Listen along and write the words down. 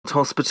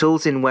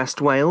hospitals in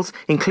West Wales,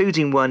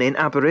 including one in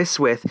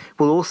Aberystwyth,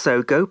 will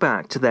also go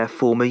back to their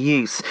former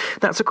use.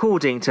 That's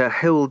according to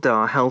Hywel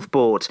Dda Health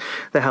Board.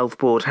 The Health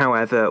Board,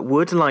 however,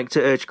 would like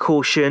to urge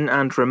caution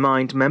and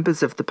remind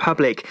members of the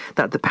public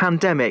that the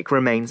pandemic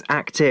remains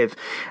active.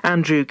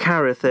 Andrew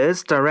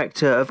Carruthers,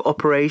 Director of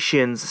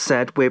Operations,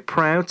 said, "We're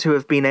proud to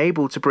have been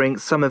able to bring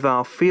some of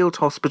our field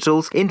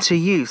hospitals into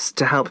use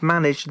to help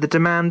manage the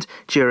demand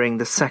during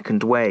the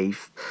second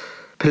wave."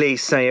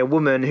 Police say a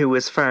woman who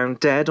was found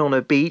dead on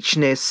a beach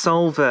near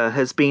Solva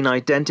has been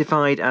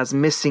identified as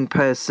missing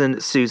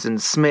person Susan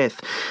Smith.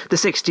 The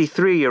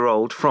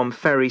 63-year-old from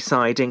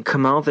Ferryside in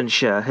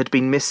Carmarthenshire had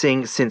been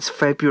missing since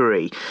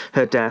February.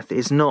 Her death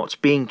is not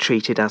being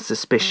treated as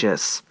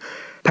suspicious.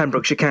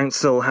 Pembrokeshire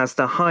Council has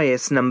the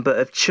highest number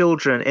of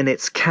children in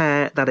its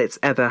care that it's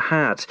ever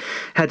had.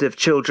 Head of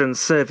Children's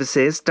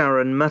Services,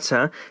 Darren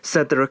Mutter,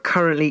 said there are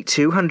currently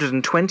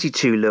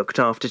 222 looked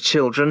after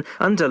children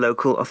under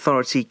local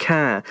authority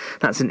care.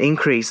 That's an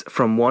increase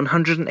from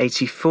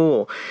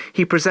 184.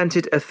 He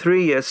presented a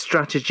 3-year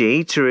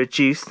strategy to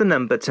reduce the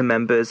number to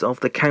members of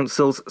the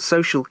Council's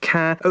Social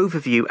Care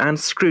Overview and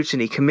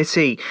Scrutiny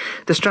Committee.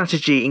 The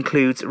strategy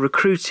includes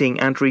recruiting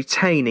and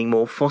retaining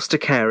more foster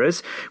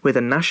carers, with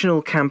a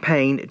national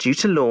campaign due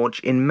to launch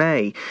in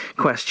May.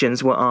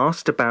 Questions were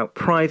asked about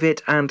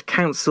private and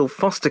council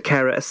foster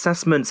carer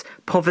assessments,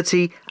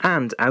 poverty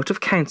and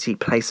out-of-county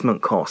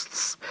placement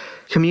costs.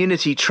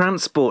 Community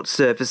transport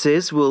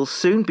services will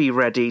soon be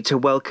ready to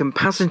welcome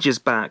passengers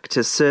back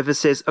to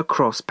services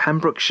across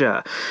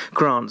Pembrokeshire.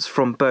 Grants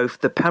from both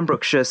the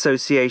Pembrokeshire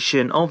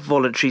Association of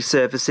Voluntary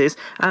Services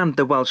and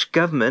the Welsh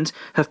Government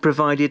have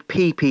provided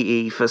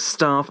PPE for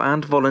staff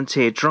and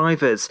volunteer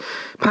drivers.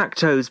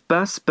 Pacto's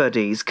bus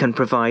buddies can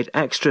provide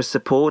extra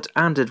support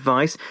and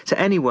advice to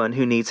anyone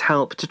who needs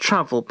help to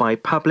travel by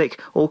public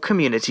or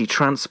community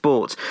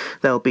transport.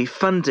 There'll be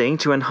funding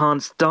to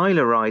enhance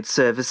dial-a-ride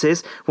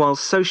services while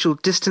social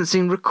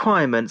distancing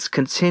requirements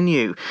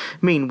continue.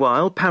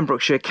 Meanwhile,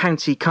 Pembrokeshire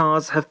County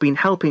Cars have been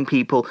helping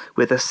people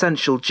with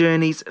essential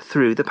journeys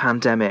through the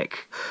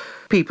pandemic.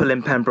 People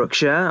in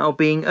Pembrokeshire are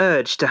being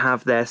urged to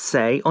have their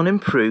say on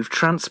improved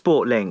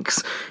transport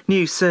links.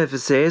 New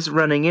services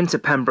running into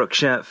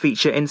Pembrokeshire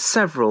feature in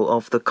several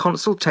of the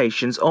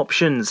consultation's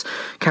options.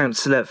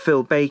 Councillor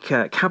Phil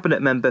Baker,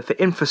 Cabinet Member for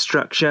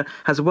Infrastructure,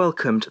 has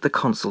welcomed the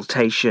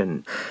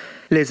consultation.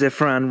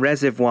 Lizafran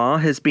Reservoir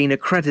has been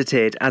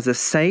accredited as a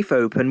safe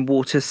open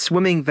water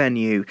swimming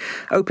venue.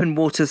 Open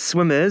water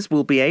swimmers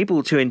will be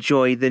able to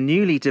enjoy the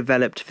newly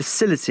developed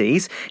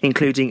facilities,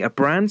 including a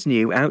brand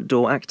new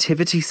outdoor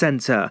activity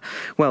centre.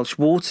 Welsh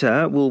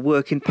Water will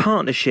work in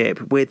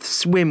partnership with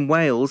Swim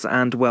Wales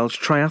and Welsh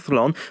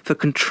Triathlon for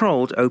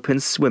controlled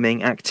open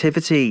swimming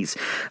activities.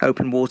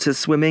 Open water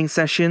swimming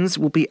sessions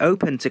will be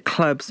open to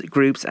clubs,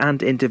 groups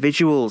and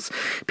individuals.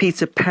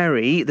 Peter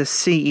Perry, the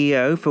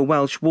CEO for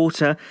Welsh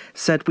Water,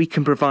 said we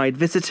can provide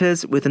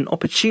visitors with an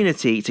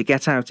opportunity to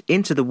get out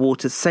into the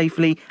water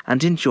safely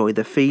and enjoy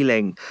the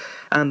feeling.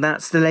 And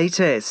that's the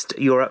latest.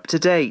 You're up to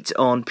date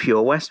on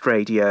Pure West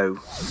Radio.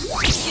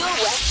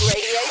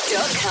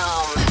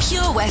 PureWestRadio.com.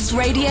 Pure West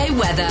Radio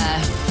weather.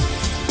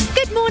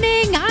 Good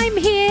morning, I'm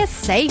here,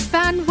 safe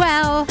and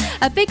well.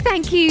 A big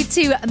thank you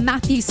to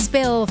Matthew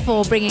Spill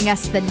for bringing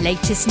us the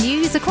latest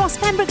news across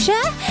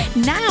Pembrokeshire.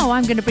 Now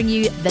I'm going to bring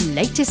you the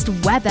latest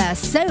weather.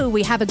 So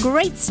we have a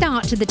great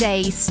start to the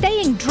day,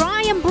 staying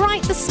dry and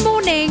bright this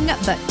morning,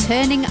 but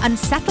turning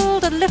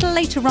unsettled a little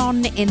later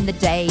on in the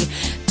day.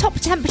 Top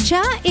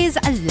temperature is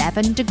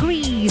 11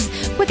 degrees.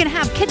 We're going to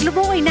have Kid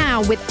Leroy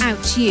now,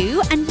 Without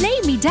You, and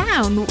Lay Me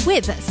Down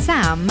with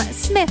Sam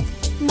Smith.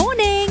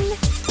 Morning.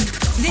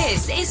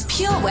 This is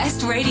Pure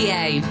West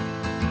Radio.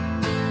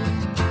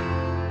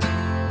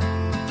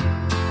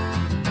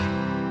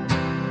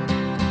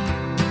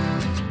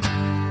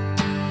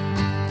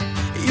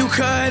 You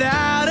cut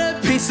out a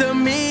piece of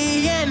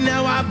me and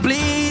now I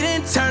bleed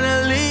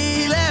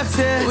internally, left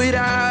here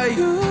without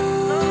you,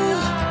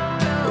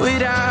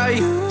 without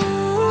you.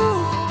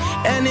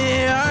 And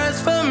it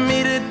hurts for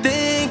me to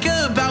think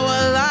about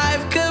what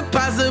life could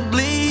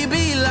possibly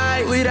be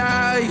like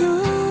without you,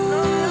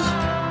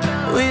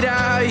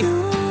 without you.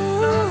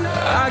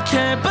 I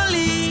can't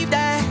believe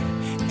that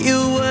you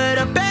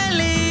wouldn't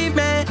believe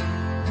me.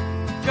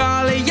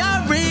 All of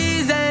your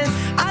reasons,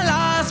 I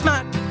lost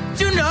my.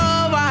 You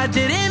know I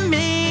didn't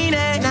mean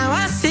it. Now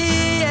I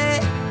see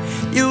it.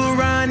 You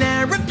run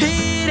and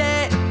repeat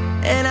it,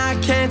 and I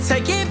can't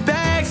take it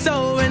back.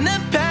 So in the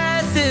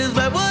past is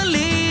where we'll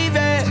leave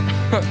it.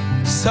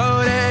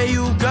 So there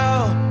you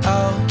go.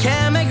 Oh,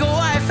 can't make a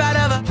wife out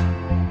of her.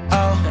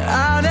 Oh,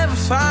 I'll never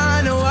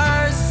find the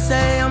words to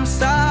say I'm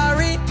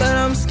sorry, but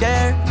I'm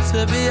scared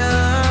to be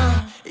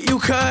alone. You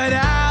cut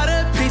out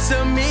a piece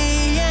of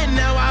me and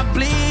now I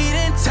bleed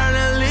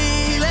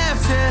internally,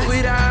 left here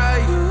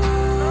without you,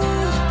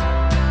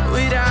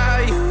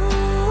 without you.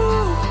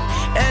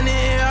 And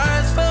it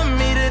hurts for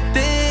me to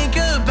think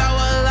about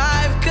what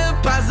life could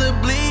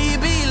possibly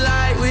be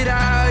like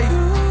without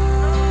you,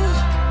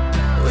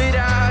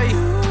 without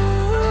you.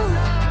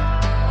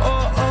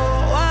 Oh,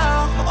 oh,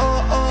 wow, oh.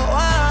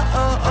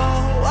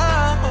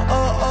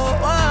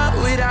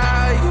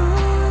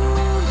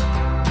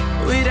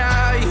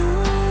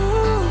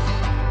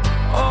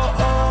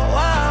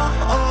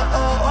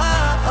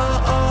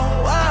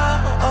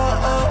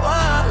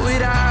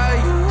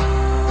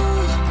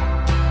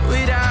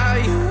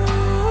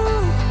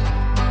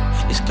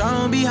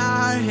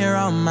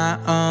 my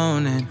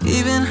own, and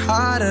even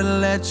harder to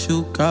let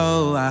you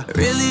go. I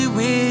really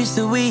wish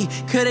that we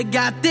could've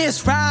got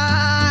this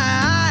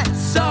right.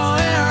 So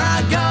here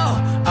I go.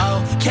 Oh,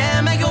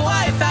 can't make a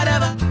wife out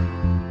of her.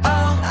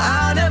 Oh,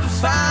 I'll never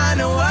find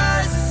the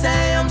words to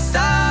say I'm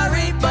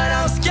sorry, but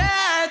I'm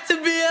scared to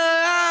be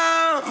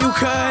alone. You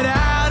cut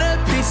out a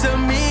piece of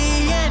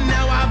me, and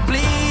now I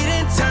bleed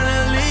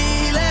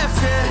internally. Left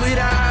here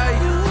without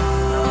you,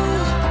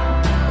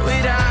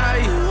 without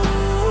you.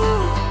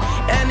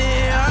 And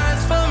it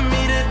hurts for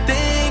me to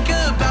think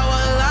about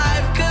what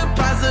life could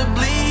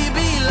possibly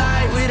be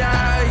like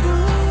without you,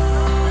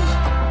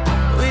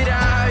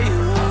 without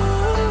you.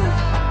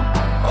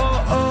 Oh,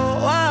 oh,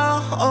 wow,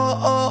 oh,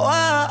 oh,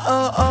 wow,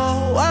 oh, oh,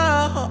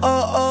 wow,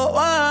 oh, oh,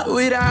 wow.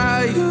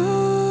 Without you,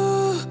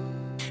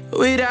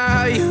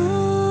 without you.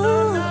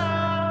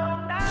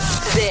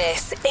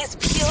 This is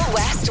Pure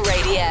West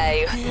Radio.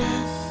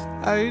 Yes,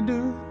 I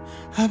do.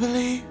 I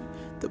believe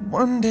that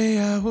one day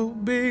I will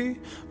be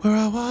where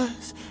I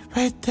was,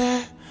 right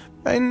there,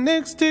 right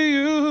next to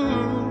you.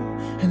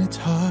 And it's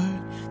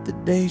hard, the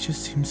days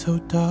just seem so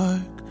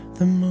dark.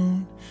 The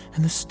moon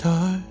and the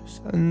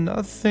stars are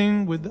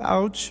nothing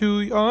without you.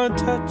 Your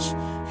touch,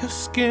 your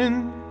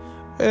skin,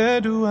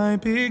 where do I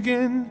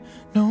begin?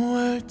 No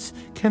words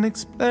can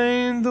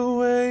explain the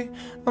way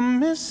I'm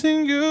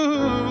missing you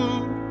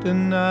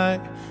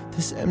tonight.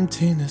 This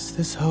emptiness,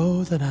 this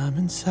hole that I'm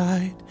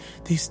inside.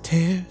 These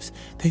tears,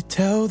 they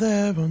tell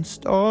their own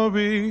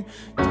story.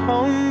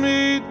 Told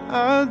me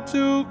not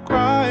to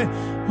cry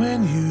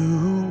when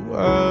you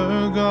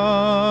were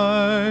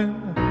gone.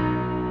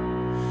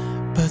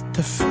 But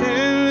the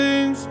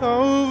feeling's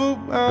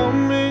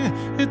overwhelming.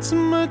 It's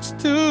much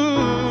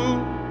too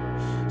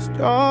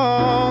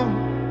strong.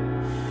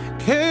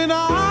 Can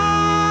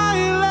I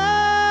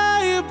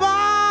lay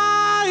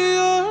by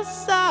your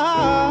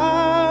side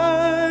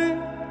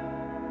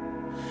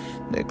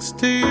next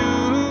to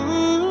you?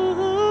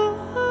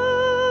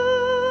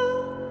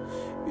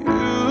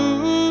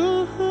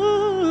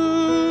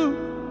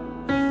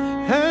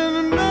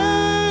 And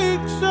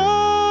make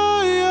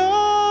sure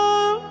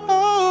you're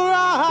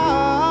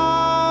alright.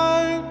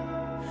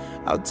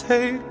 I'll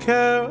take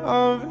care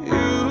of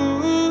you.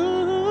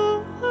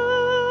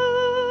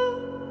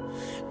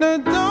 Now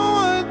don't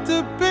want to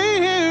be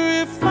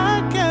here if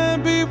I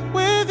can't be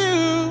with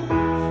you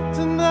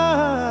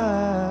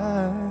tonight.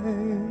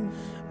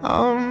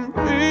 I'm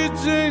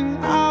reaching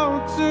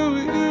out to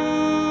you.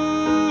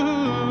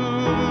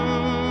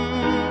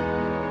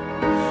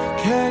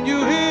 Can you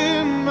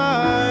hear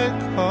my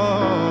call?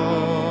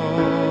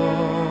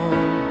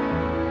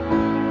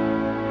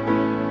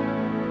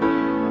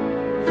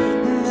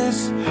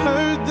 This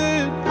hurt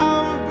that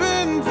I've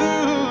been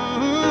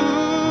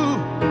through,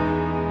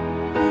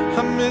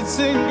 I'm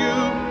missing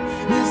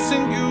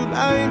you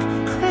like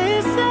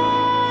crazy.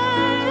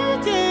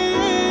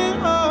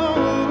 Yeah. Oh.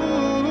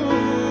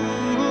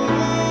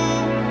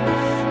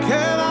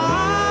 Can I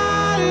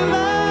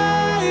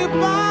lay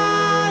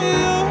by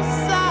your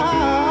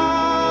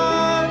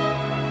side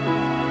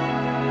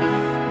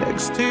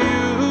next to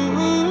you?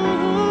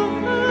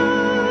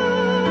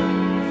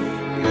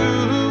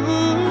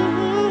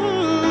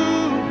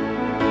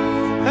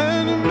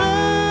 And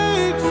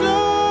make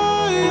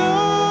sure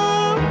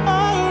you're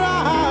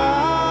alright.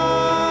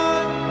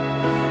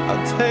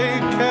 I'll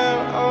take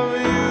care of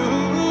you.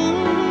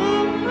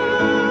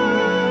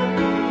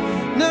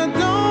 Now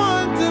don't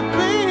want to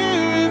be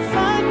here if I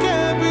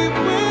can't be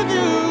with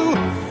you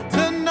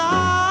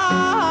tonight.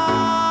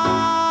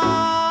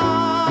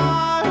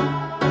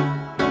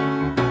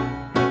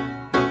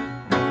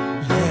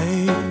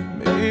 Lay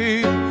me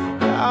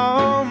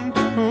down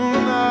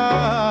tonight.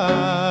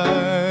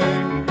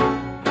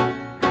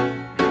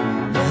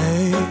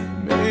 Lay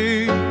me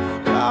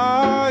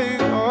by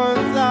your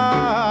side.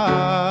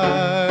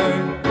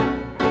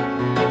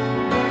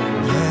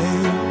 Lay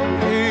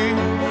me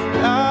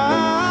down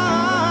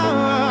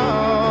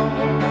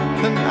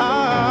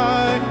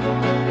tonight.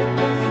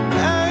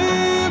 Lay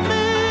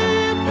me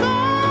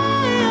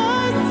by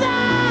your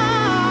side.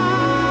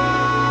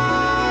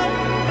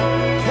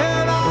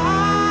 Can I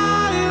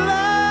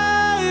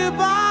lay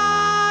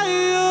by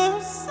your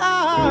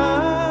side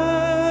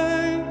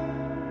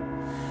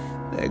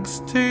next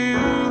to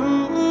you?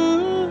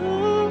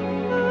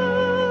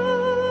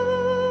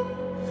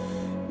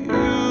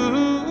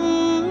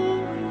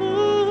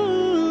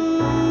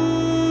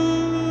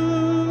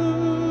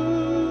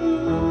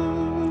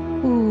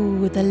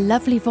 Ooh, the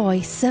lovely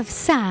voice of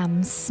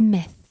Sam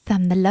Smith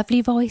and the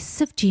lovely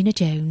voice of Gina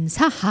Jones.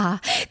 Haha.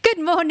 Good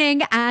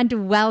morning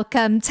and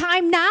welcome.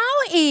 Time now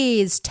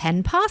is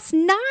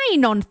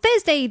 9:10 on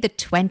Thursday, the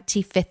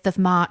 25th of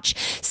March.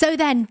 So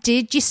then,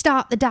 did you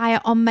start the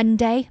diet on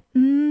Monday?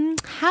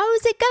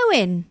 how's it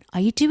going? Are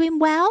you doing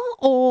well,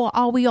 or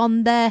are we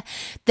on the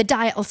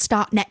diet will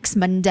start next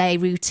Monday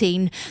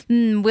routine?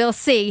 We'll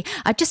see.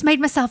 I just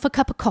made myself a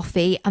cup of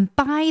coffee, and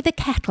by the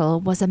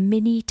kettle was a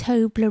mini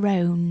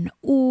Toblerone.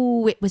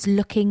 Ooh, it was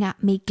looking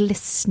at me,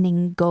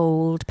 glistening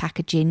gold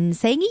packaging,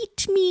 saying,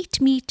 eat me, eat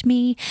me, eat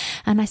me.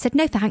 And I said,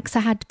 no thanks,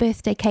 I had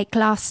birthday cake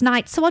last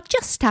night, so I'll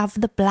just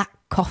have the black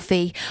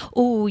coffee.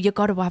 Oh, you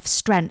got to have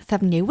strength,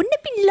 haven't you? Wouldn't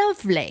it be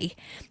lovely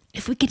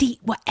if we could eat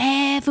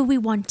whatever we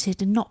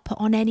wanted and not put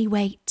on any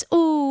weight?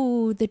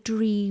 Oh, the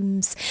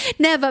dreams.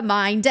 Never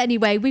mind.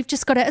 Anyway, we've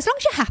just got to, as long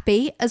as you're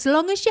happy, as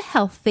long as you're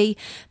healthy,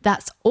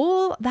 that's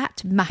all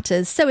that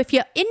matters. So if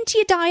you're into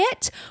your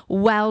diet,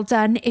 well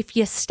done. If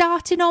you're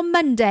starting on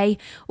Monday,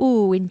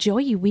 oh, enjoy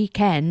your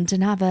weekend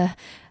and have a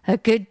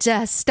good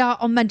start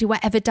on Monday,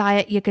 whatever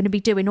diet you're going to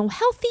be doing, or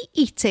healthy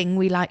eating,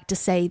 we like to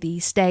say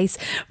these days.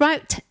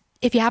 Right,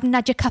 if you haven't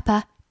had your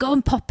cuppa, go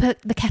and pop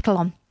the kettle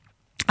on.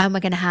 And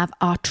we're going to have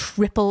our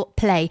triple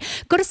play.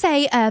 Got to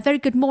say a very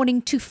good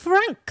morning to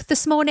Frank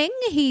this morning.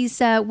 He's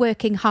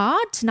working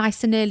hard,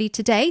 nice and early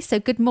today. So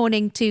good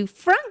morning to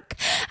Frank.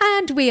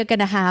 And we are going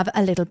to have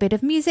a little bit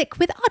of music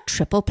with our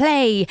triple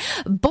play.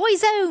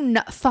 Boys Own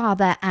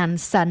father and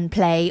son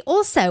play.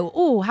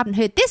 Also, haven't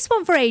heard this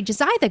one for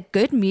ages either.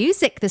 Good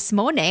music this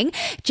morning.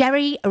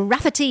 Jerry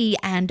Rafferty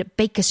and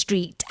Baker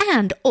Street.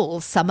 And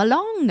all summer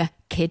long,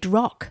 Kid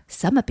Rock.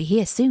 Summer be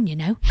here soon, you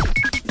know.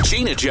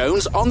 Gina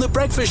Jones on The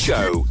Breakfast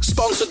Show,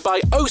 sponsored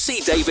by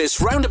OC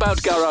Davis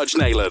Roundabout Garage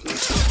Neyland.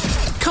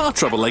 Car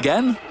trouble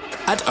again?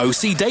 At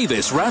OC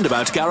Davis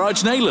Roundabout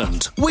Garage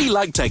Neyland, we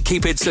like to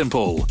keep it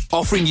simple,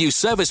 offering you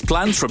service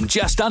plans from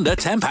just under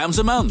 £10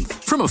 a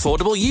month, from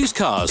affordable used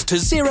cars to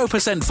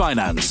 0%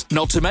 finance,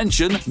 not to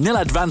mention nil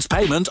advance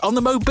payment on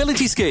the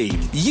mobility scheme.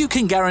 You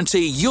can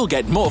guarantee you'll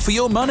get more for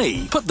your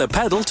money. Put the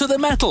pedal to the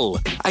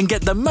metal and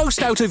get the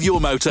most out of your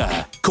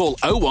motor. Call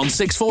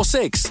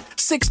 01646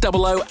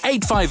 600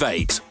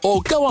 858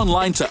 or go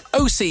online to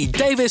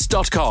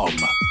ocdavis.com.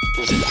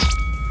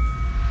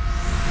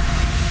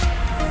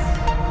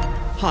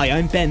 Hi,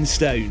 I'm Ben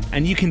Stone,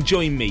 and you can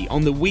join me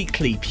on the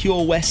weekly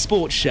Pure West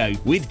Sports Show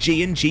with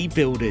G&G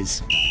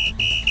Builders.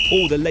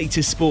 All the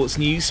latest sports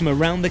news from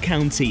around the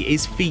county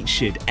is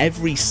featured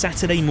every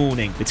Saturday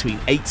morning between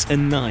 8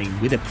 and 9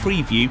 with a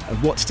preview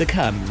of what's to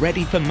come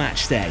ready for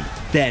match day.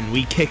 Then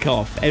we kick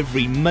off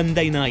every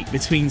Monday night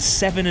between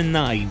 7 and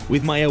 9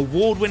 with my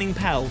award-winning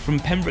pal from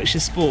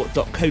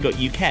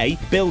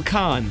PembrokeshireSport.co.uk, Bill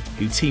Kahn,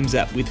 who teams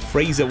up with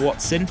Fraser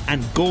Watson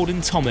and Gordon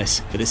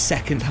Thomas for the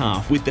second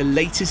half with the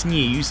latest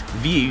news,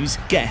 views,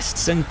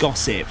 guests and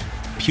gossip.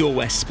 Pure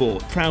West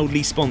Sport,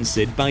 proudly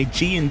sponsored by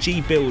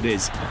G&G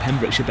Builders, a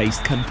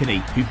Pembrokeshire-based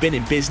company who've been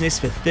in business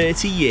for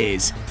 30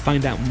 years.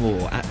 Find out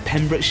more at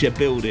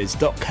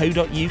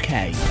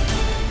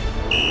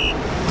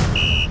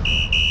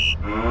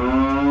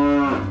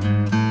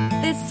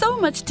pembrokeshirebuilders.co.uk. There's so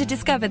much to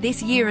discover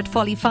this year at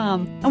Folly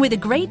Farm, and with a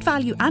great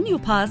value annual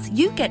pass,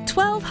 you get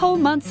 12 whole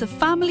months of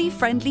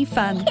family-friendly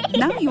fun.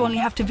 Now you only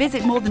have to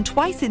visit more than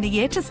twice in the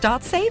year to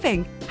start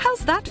saving.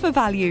 How's that for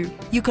value?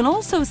 You can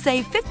also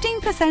save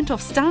 15%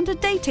 off standard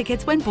day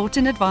tickets when bought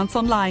in advance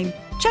online.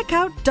 Check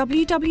out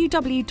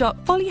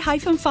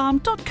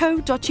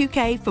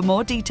www.folly-farm.co.uk for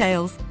more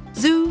details.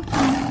 Zoo,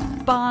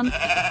 barn,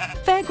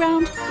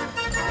 fairground,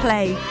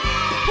 play.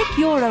 Pick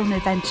your own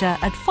adventure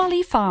at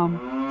Folly Farm.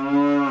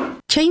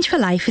 Change for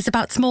Life is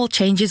about small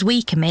changes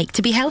we can make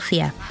to be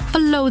healthier. For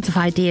loads of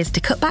ideas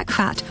to cut back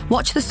fat,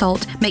 watch the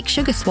salt, make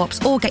sugar swaps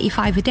or get your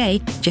 5 a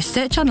day, just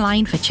search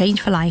online for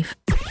Change for Life.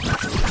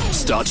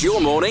 Start your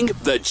morning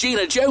the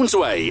Gina Jones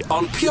way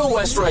on Pure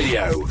West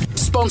Radio.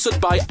 Sponsored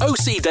by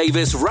OC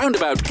Davis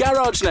Roundabout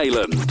Garage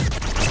Neyland.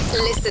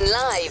 Listen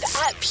live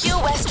at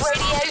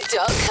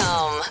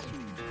purewestradio.com.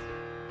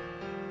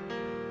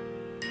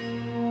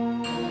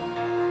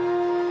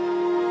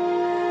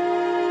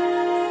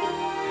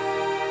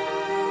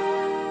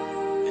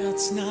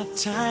 It's not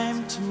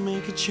time to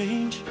make a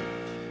change.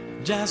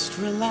 Just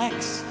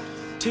relax,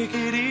 take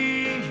it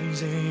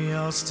easy.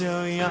 You're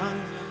still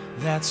young,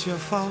 that's your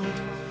fault.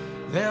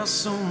 There's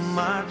so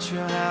much you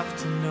have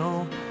to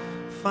know.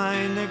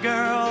 Find a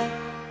girl,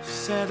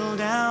 settle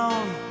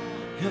down.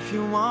 If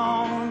you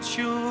want,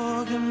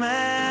 you can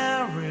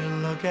marry.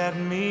 Look at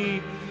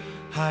me,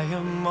 I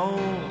am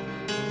old,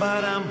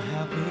 but I'm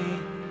happy.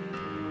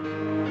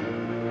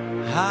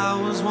 I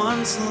was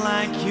once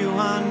like you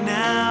are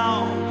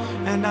now,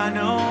 and I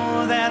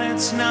know that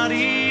it's not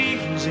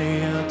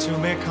easy to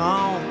be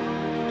calm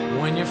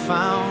when you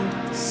found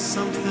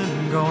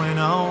something going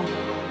on.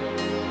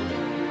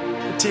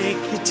 Take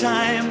your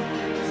time,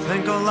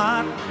 think a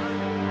lot,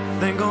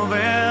 think of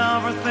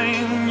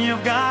everything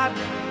you've got,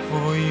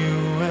 for you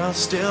will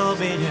still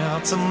be here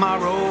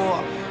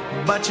tomorrow,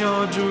 but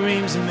your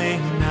dreams may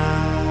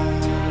not.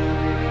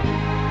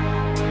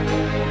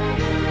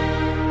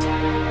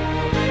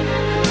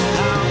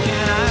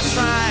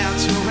 Try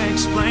to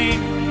explain.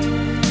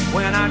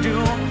 When I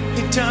do,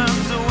 it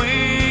turns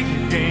away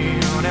again.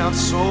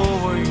 It's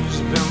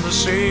always been the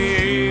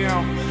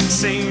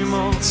same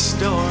old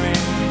story.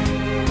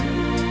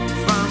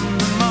 From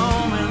the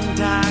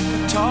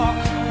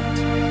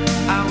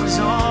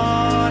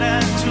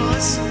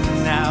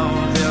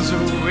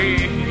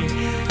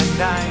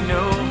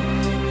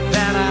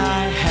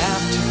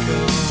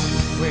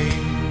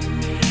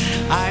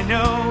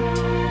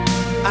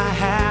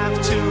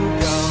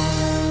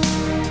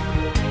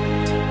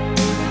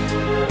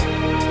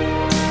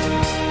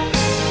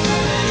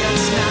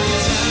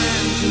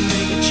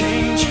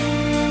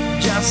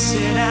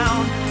it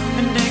down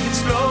and take it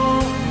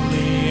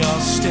slowly.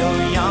 You're still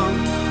young,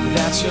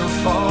 that's your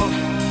fault.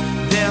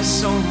 There's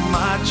so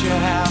much you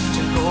have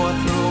to go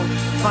through.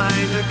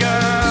 Find a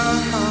girl,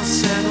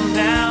 settle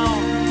down.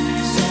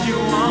 If you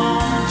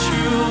want,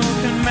 you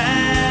can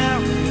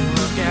marry.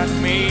 Look at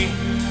me,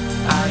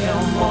 I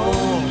am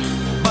old,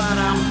 but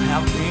I'm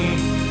happy.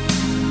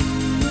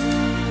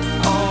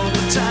 All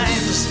the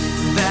times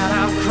that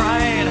I've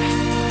cried,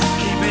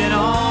 keeping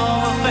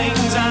all the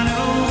things I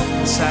knew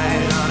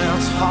inside. And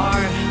it's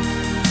hard,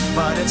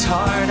 but it's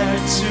harder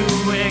to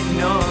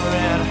ignore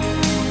it.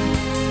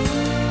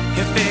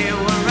 If they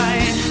were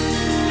right,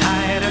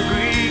 I'd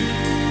agree,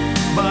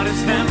 but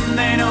it's them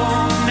they know,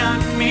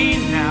 not me.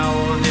 Now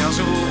there's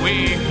a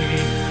way,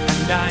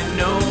 and I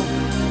know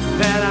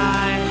that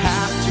I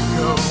have to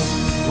go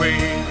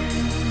away.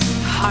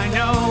 I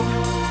know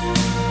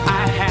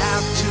I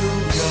have to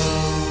go.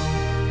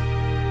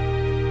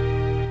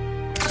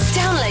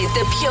 Download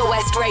the Pure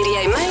West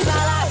Radio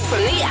mobile app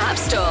from the App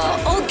Store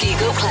or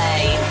Google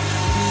Play.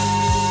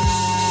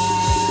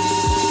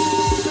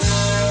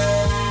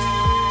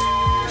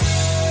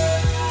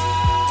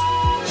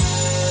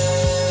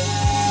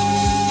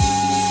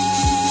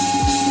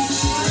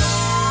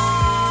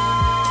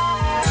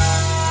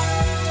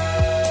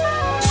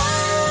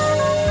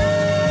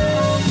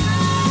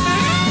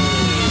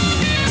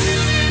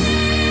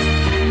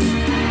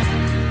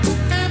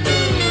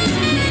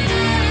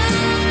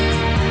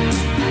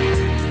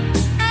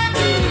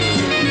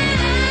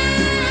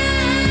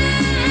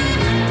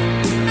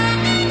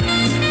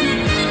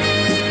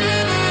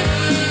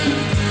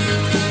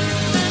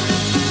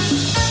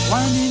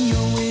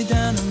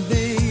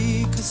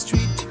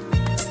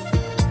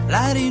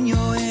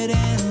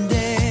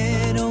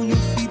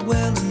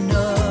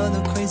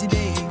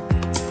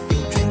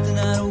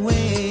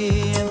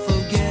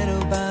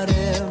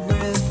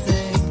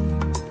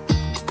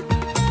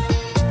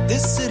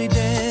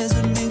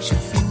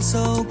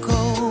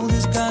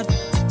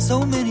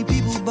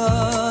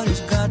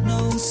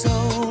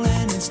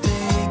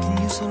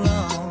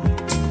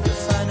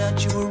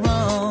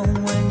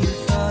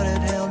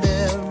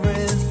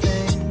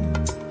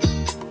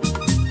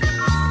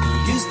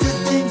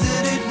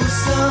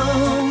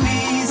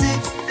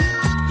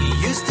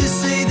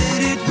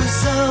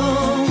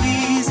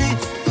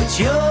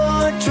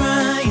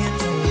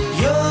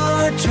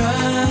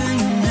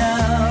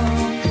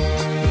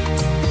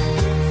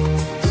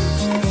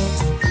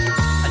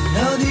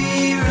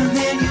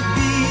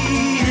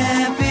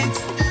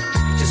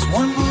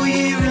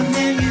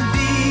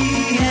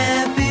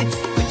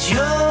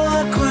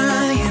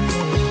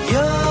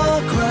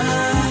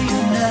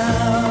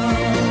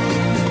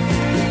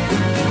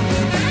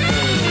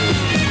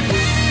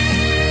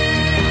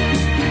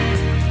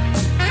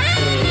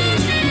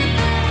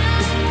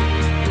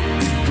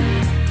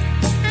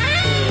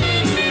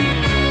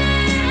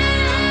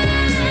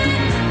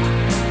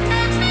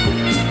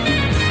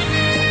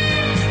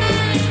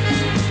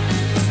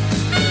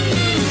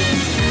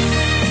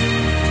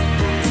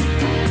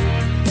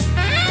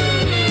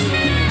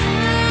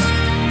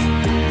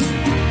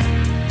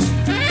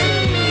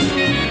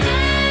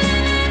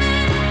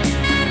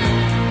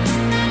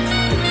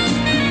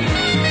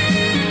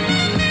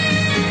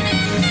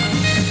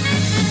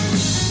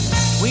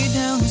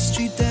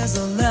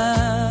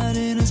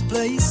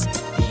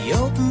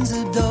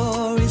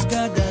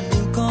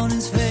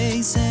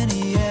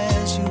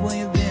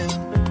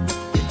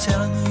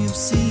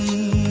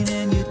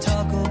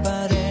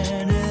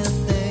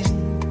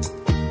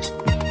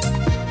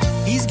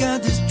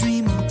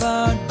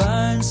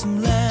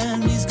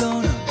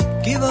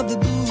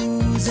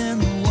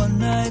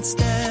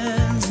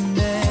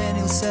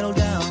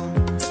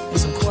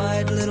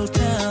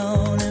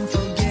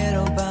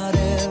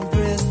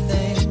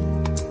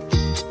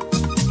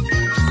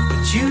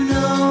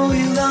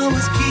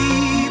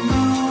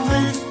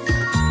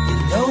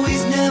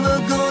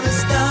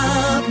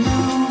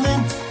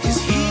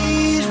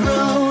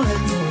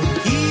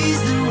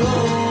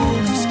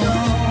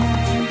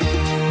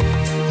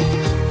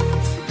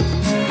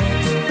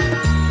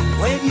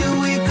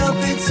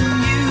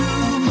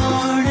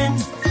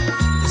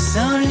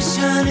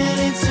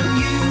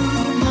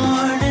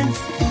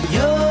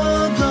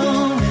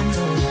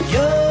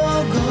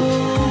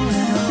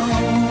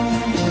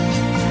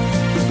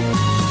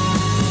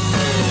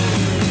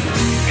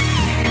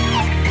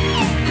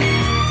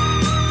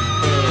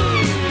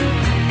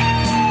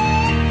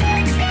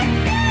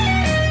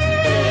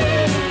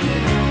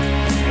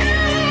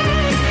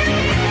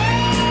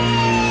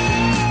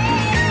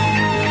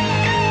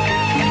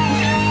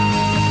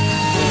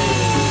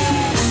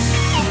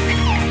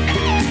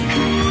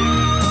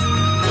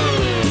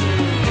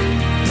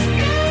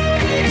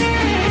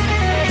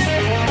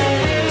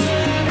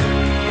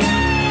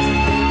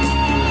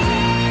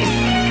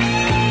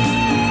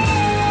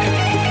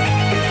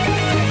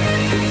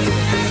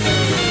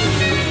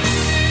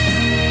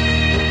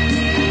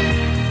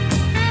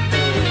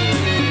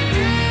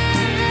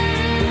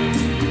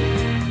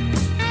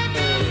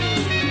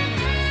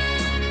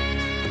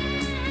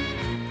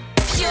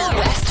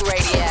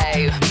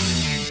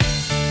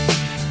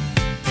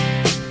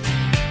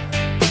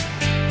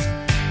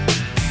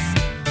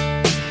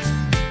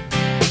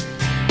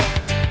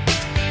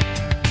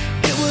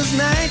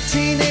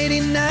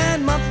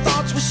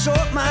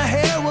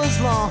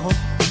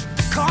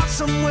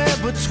 somewhere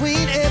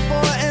between a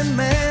boy and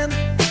man.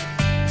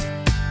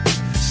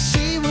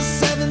 She was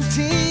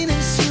 17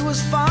 and she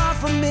was far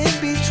from in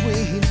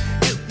between.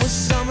 It was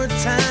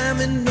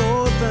summertime in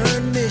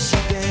northern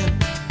Michigan.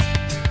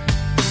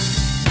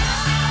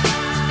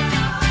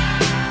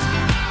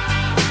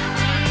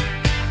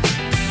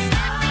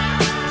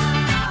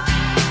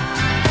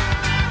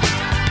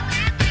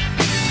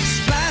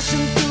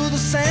 Splashing through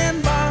the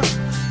sandbar,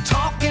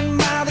 talking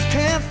by the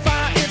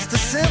campfire. It's the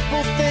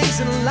simple things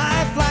in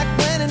life, like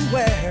when and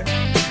where.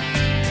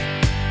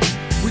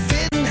 We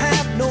didn't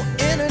have no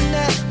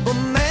internet, but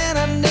man,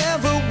 I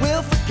never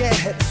will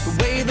forget the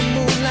way the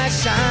moonlight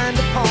shined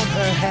upon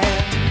her hair.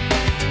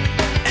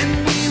 And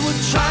we were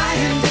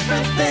trying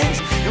different things,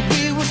 and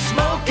we were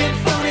smoking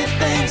funny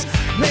things,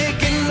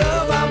 making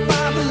love out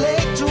by the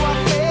lake to our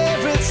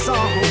favorite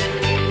song,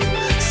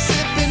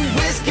 sipping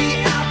whiskey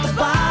out the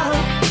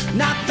bottle,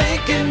 not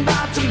thinking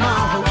about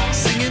tomorrow,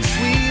 singing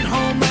Sweet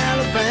Home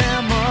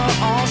Alabama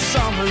all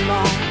summer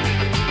long.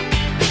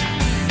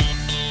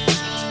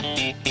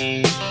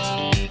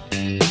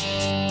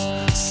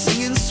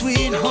 Singing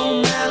Sweet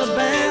Home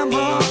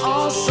Alabama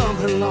all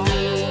summer long.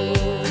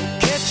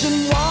 Catching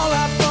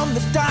walleye from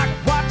the dock,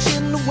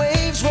 watching the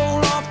waves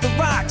roll off the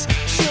rocks.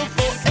 She'll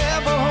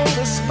forever hold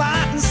a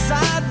spot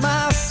inside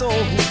my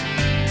soul.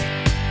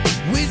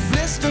 We'd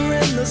blister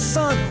in the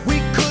sun, we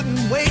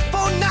couldn't wait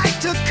for night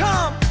to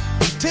come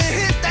to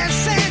hit that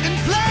sand and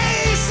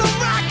play some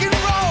rock and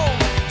roll.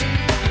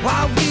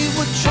 While we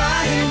were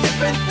trying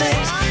different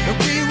things, and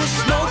we were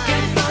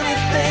smoking funny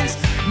things,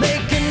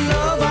 making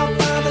love out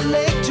by the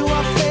lake to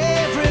our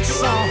favorite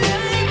song,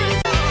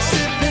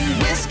 sipping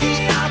whiskey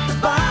out the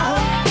bottle,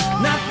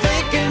 not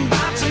thinking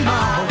about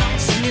tomorrow,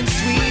 singing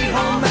Sweet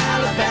Home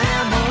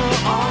Alabama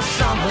all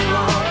summer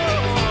long.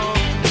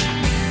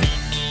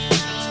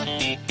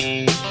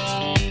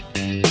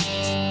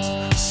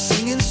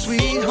 Singing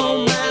Sweet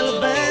Home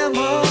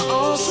Alabama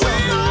all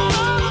summer long.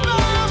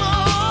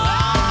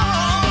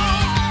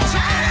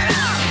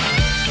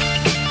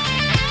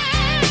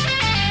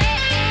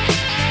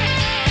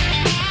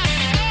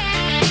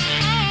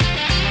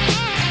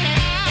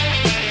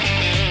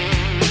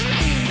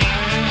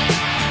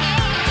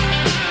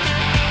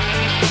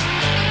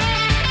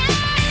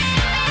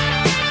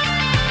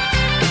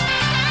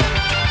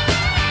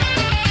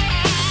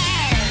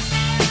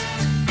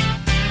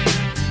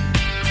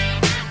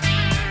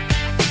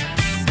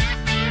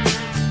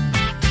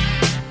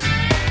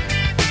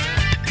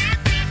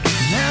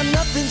 Now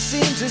nothing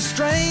seems as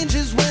strange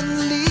as when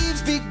the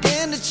leaves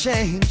began to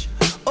change.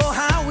 Oh,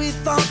 how we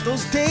thought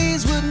those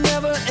days would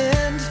never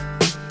end.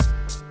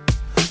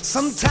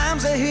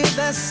 Sometimes I hear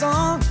that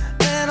song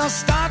and I'll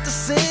start to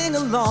sing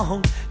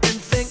along and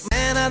think,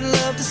 man, I'd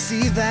love to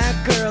see that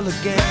girl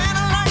again. Man,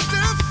 I'd like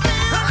to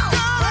see that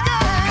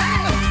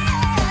girl again.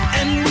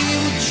 And we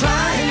were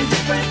trying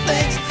different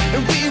things,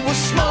 and we were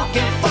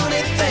smoking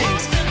funny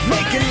things,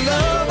 making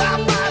love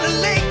out by the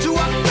lake to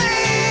our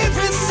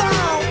favorite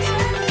songs,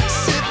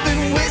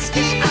 sipping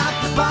whiskey out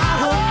the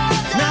bottle,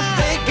 not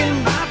thinking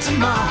about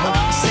tomorrow,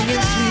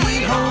 singing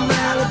Sweet Home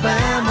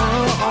Alabama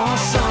all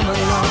summer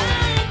long.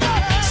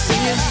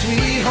 Singing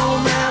Sweet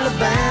Home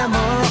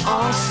Alabama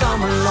all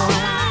summer long.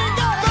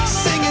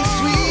 Singing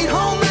Sweet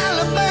Home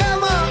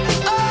Alabama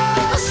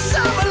all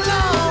summer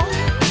long.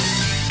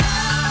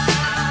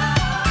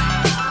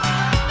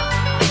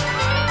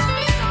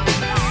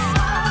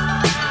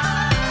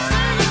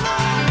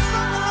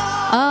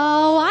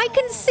 Oh, I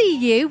can see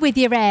you with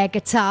your air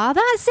guitar.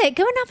 That's it.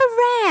 Go and have a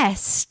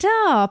rest.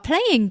 Oh,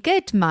 playing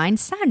good, mine.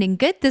 Sounding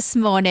good this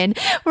morning.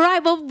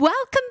 Right, well,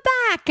 welcome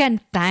back.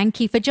 And thank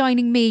you for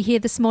joining me here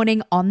this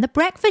morning on The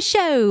Breakfast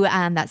Show.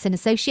 And that's in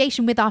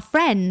association with our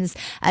friends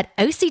at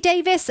OC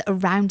Davis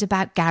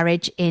Roundabout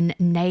Garage in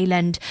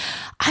Neyland.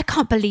 I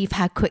can't believe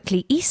how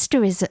quickly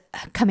Easter is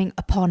coming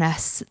upon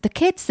us. The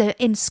kids are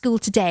in school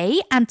today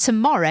and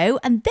tomorrow,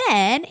 and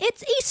then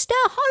it's Easter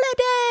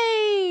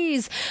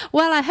holidays.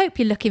 Well, I hope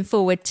you're looking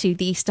forward to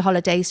the Easter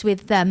holidays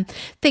with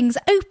things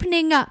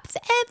opening up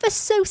ever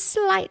so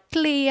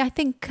slightly. I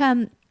think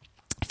a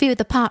few of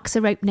the parks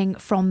are opening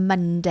from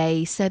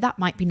Monday, so that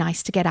might be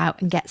nice to get out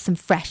and get some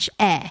fresh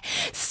air.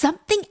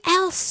 Something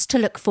else to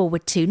look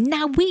forward to.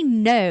 Now, we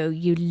know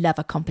you love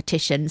a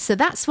competition, so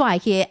that's why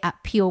here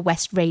at Pure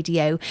West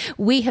Radio,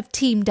 we have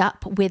teamed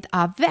up with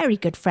our very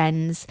good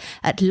friends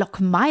at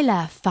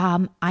Lochmeyler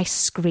Farm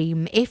Ice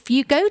Cream. If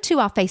you go to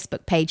our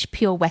Facebook page,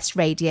 Pure West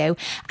Radio,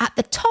 at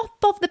the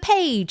top of the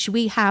page,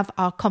 we have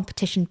our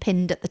competition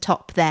pinned at the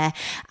top there,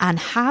 and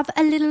have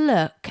a little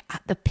look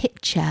at the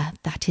picture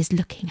that is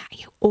looking at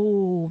you.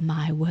 Oh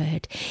my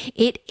word,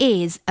 it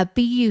is a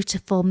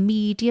beautiful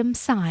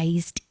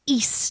medium-sized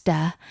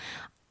Easter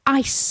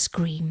ice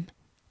cream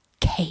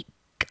cake.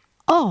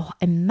 Oh,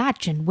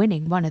 imagine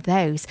winning one of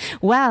those.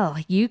 Well,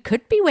 you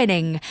could be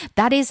winning.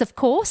 That is, of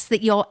course,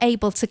 that you're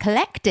able to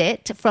collect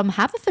it from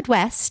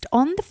Haverfordwest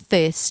on the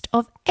 1st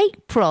of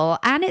April.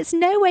 And it's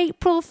no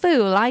April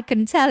Fool, I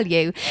can tell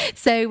you.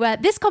 So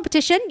this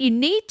competition, you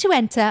need to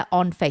enter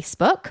on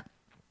Facebook.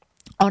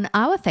 on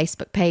our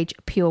Facebook page,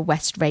 Pure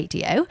West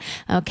Radio.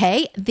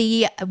 Okay,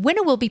 the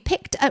winner will be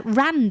picked at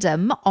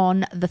random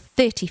on the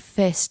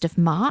 31st of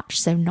March,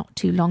 so not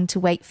too long to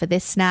wait for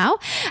this now.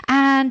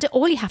 And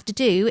all you have to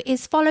do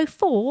is follow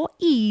 4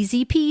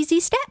 easy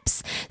peasy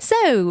steps.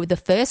 So the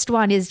first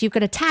one is you're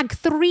going to tag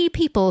 3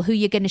 people who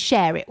you're going to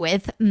share it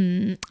with.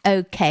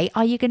 Okay,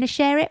 are you going to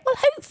share it? Well,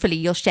 hopefully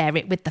you'll share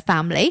it with the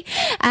family.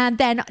 And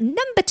then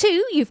number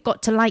 2, you've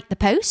got to like the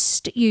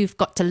post. You've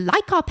got to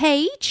like our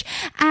page.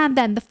 And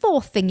then the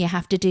 4th thing you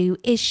have to do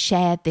is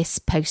share this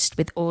post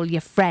with all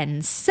your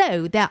friends.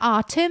 So there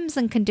are terms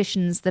and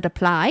conditions that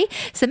apply.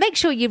 So make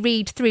sure you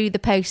read through the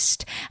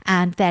post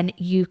and then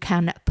you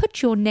can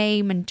put your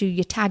name and do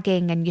your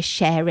tagging and your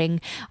sharing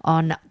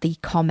on the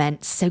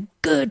comments. So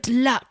good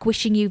luck.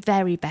 Wishing you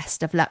very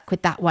best of luck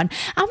with that one.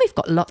 And we've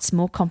got lots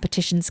more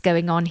competitions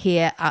going on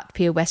here at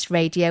Pure West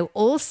Radio.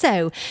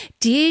 Also,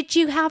 did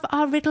you have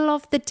our riddle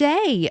of the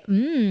day?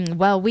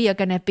 Well, we are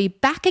going to be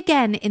back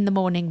again in the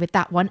morning with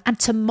that one. And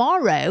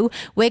tomorrow,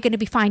 we're going to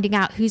be finding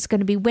out who's going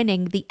to be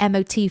winning the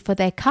MOT for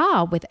their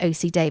car with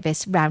OC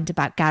Davis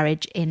Roundabout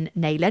Garage in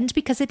Neyland,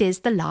 because it is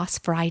the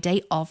last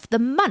Friday of the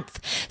month.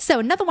 So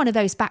another one of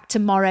those back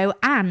tomorrow,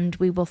 and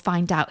we will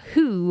find out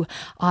who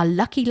our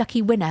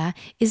lucky winner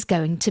is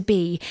going to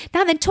be.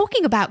 Now then,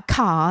 talking about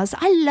cars,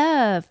 I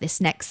love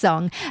this next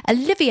song.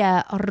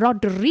 Olivia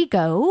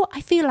Rodrigo,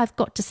 I feel I've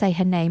got to say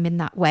her name in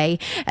that way,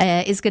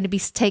 is going to be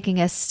taking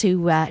us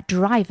to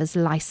driver's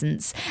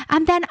license.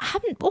 And then I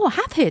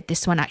have heard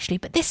this one actually,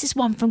 but this is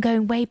one from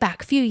going way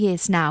back a few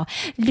years now.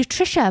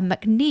 Latricia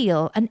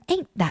McNeil, and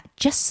Ain't That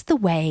Just the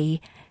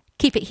Way?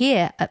 Keep it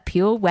here at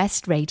Pure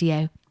West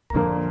Radio.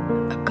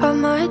 Got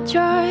my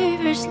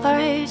driver's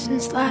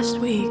license last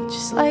week,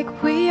 just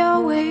like we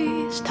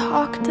always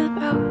talked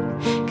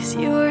about. Cause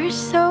you were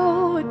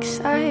so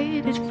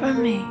excited for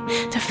me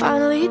to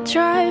finally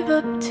drive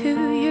up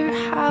to your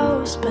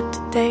house. But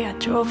today I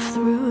drove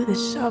through the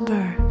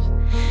suburbs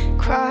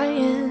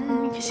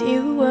crying cause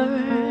you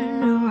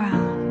weren't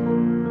around.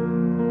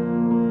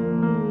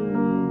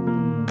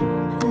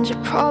 And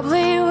you're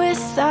probably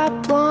with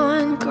that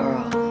blonde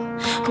girl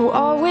who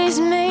always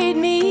made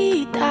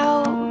me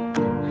doubt.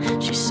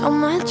 She's so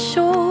much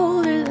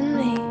older than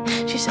me.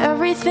 She's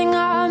everything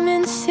I'm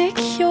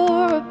insecure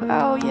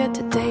about. Yet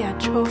today I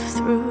drove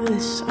through the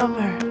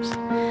suburbs.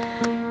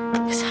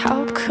 Cause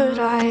how could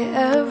I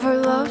ever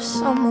love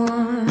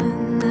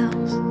someone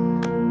else?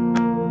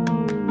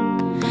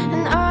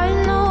 And I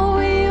know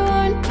we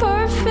weren't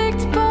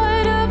perfect,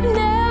 but I've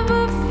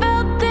never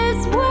felt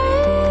this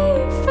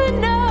way for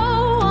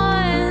no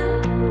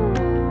one.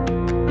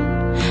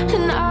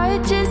 And I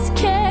just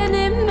can't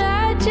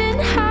imagine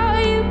how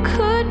you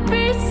could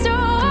be so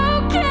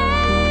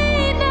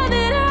okay now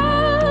that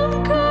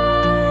I'm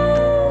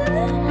gone.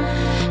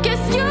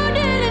 Guess you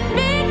didn't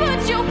mean what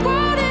you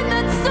wrote in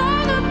that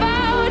song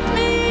about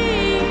me.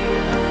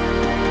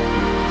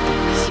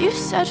 Cause you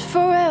said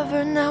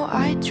forever, now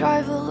I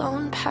drive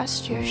alone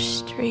past your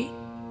street.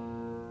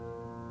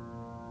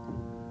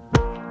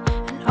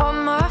 And all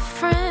my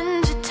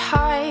friends are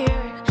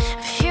tired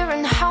of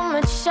hearing how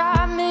much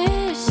I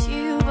miss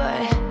you,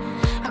 but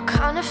I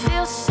kinda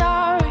feel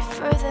sorry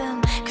for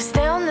them, cause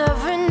they'll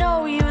never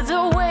know you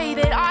the way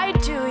that I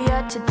do.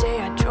 Yet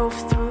today I drove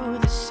through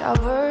the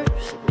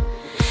suburbs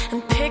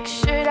and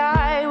pictured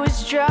I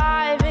was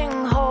driving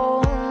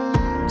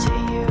home to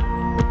you.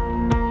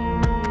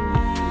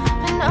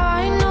 And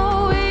I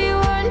know we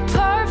weren't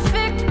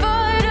perfect,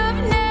 but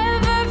I've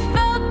never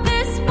felt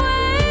this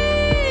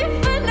way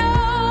for no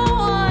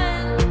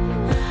one.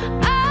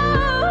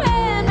 Oh,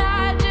 and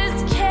I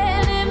just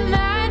can't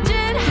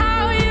imagine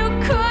how you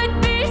could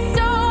be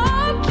so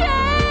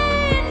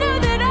okay now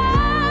that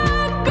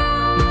I'm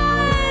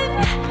gone.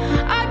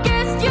 I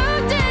guess you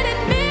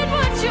didn't mean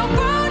what you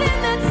wrote in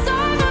that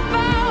song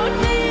about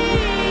me.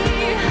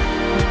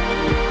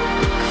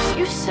 Cause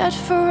you said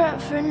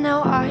forever,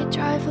 now I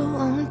drive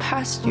alone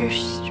past your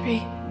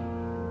street.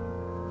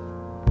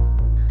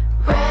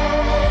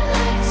 Red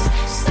lights,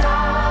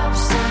 stop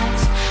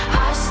signs,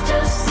 I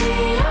still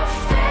see your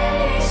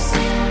face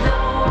in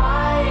the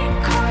white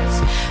cars,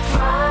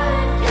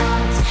 front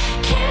yards.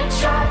 Can't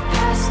drive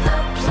past the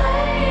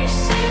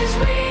places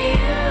we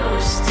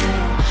used to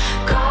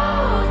go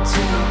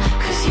to.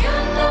 Cause you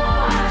know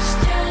I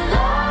still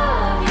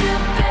love you,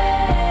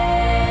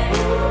 babe.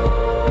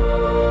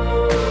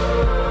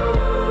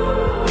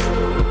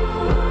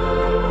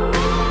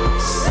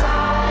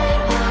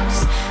 Sidewalks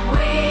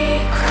we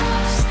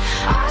crossed,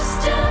 I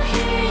still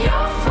hear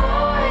your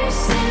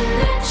voice in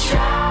the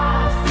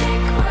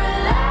traffic. We're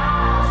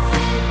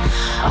laughing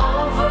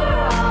over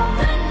all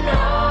the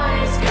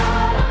noise.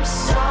 God, I'm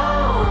so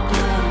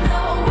blue,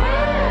 no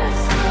we're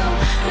through,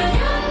 but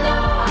you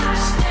know I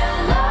still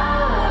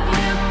love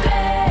you,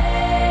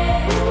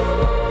 babe.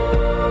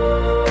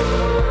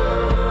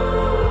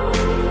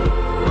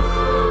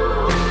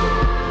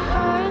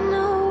 I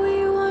know we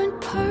weren't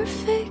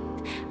perfect,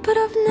 but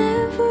I've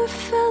never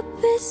felt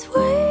this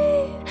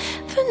way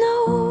for no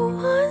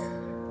one.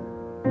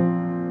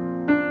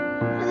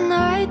 And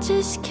I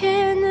just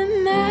can't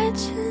imagine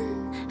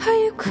imagine how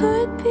you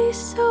could be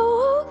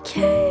so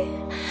okay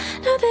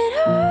now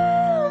that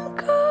I'm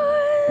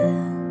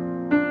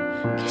gone.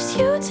 'Cause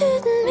you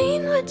didn't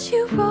mean what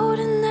you wrote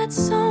in that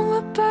song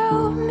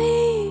about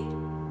me.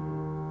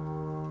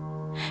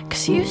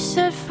 'Cause you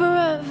said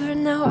forever,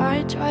 now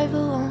I drive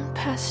alone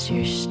past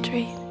your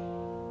street.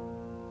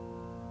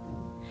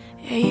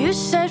 Yeah, you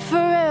said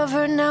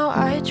forever, now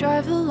I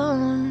drive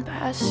alone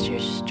past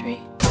your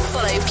street.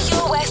 Follow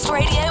Pure West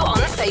Radio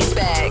on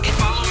Facebook.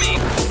 Follow me.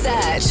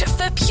 Search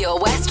for Pure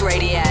West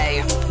Radio.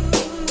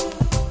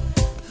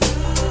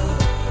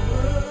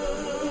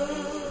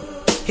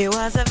 He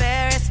was a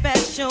very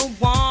special,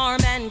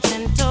 warm and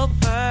gentle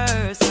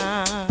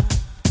person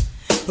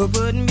who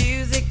put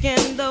music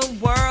in the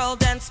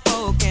world and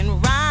spoke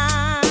in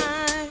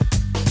rhyme.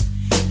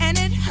 And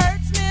it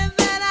hurts me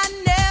that I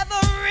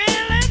never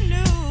really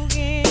knew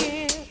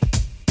him,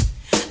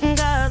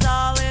 'cause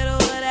all it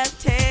would have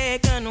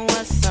taken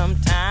was some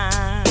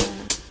time.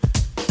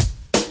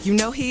 You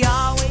know he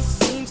always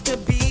seems to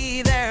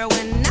be there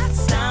when I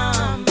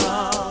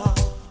stumble,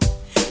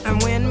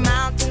 and when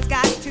mountains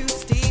got too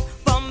steep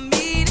for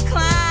me to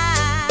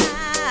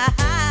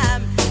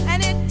climb,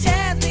 and it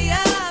tears me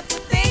up to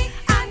think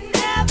I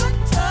never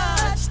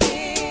touched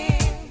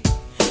him,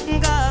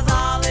 'cause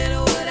all it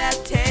would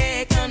have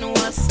taken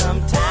was some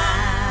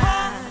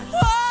time.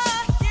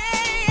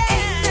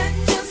 Ain't that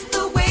just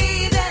the way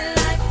that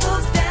life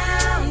goes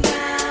down,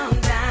 down,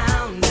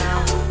 down,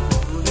 down,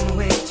 moving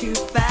way too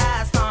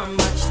fast or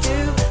much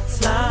too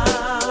slow.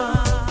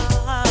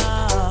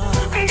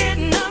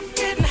 Getting up,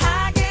 getting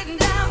high, getting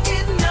down,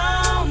 getting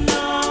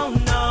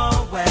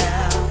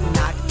nowhere.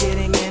 Not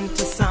getting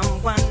into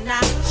someone I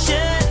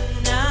should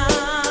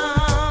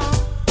know.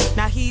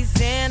 Now he's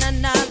in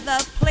another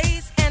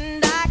place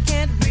and I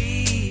can't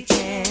reach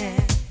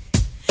him,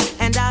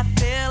 and I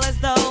feel as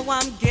though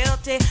I'm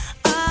guilty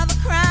of a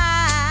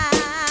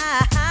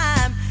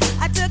crime.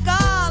 I took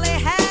all he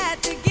had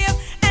to give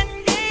and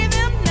gave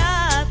him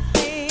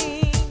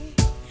nothing,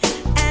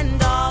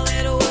 and all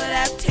it would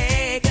have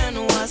taken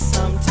was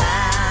some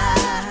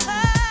time.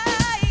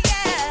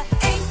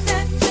 Yeah. Ain't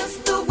that just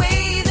the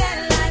way that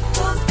life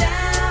goes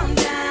down,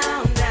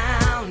 down,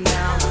 down,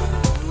 down,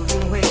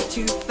 moving way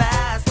too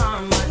fast or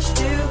much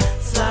too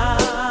slow.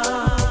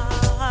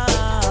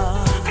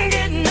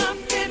 Getting up,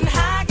 getting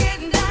high,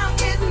 getting down,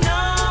 getting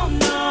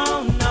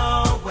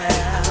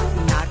nowhere.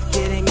 Not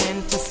getting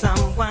into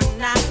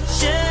someone I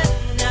should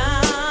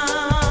know.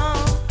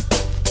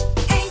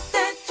 Ain't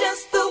that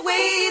just the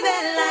way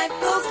that life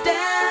goes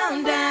down,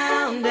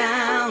 down,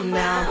 down,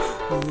 down,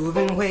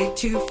 moving way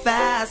too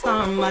fast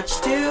or much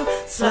too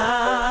slow.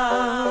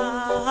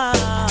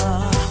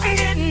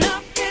 Getting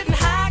up, getting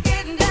high,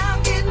 getting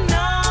down, getting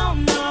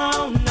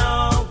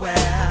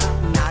nowhere.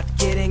 Not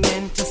getting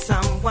into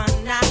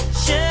someone I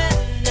should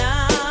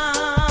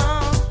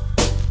know.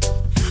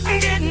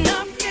 Getting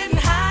up, getting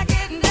high,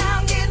 getting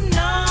down, getting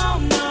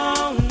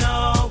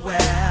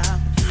nowhere.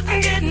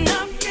 Getting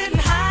up, getting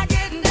high,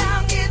 getting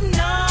down, getting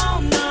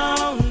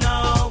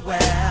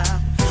nowhere.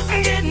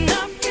 Getting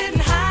up, getting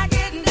high,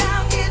 getting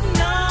down, getting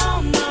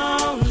nowhere.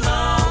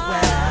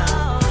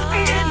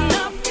 Getting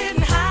up,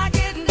 getting high,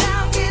 getting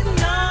down, getting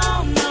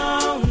nowhere.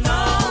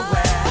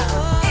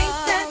 Ain't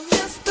that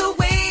just the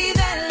way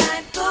that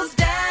life goes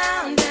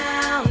down,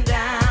 down,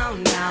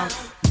 down, down,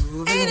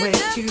 moving way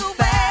too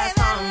fast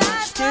or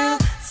much too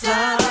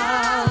slow.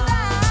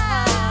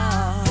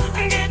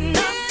 Getting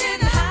up,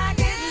 getting high,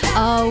 getting down.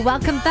 Oh,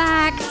 welcome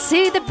back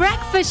to The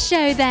Breakfast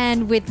Show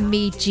then with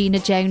me, Gina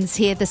Jones,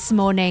 here this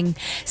morning.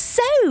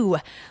 So,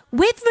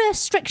 with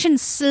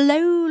restrictions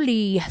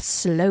slowly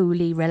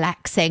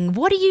relaxing,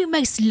 what are you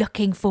most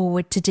looking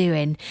forward to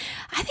doing?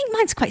 I think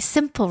mine's quite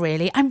simple,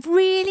 really. I'm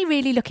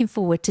really looking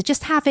forward to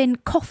just having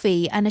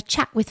coffee and a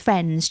chat with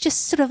friends,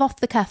 just sort of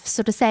off the cuff,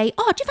 sort of say,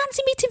 oh, do you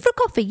fancy meeting for a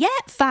coffee? Yeah,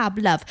 fab,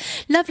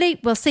 lovely,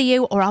 we'll see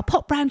you, or I'll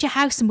pop round your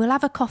house and we'll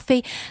have a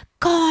coffee.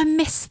 God, I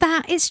miss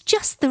that. It's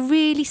just the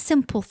really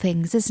simple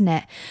things, isn't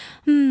it?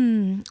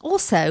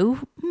 Also,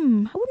 I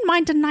wouldn't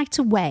mind a night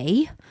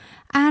away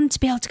and to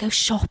be able to go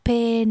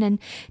shopping and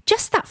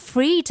just that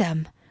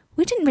freedom.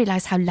 We didn't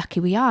realise how lucky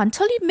we are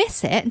until you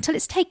miss it, until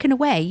it's taken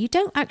away. You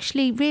don't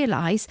actually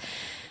realise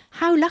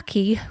how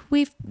lucky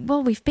we've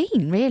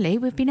been, really.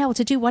 We've been able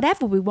to do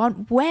whatever we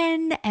want,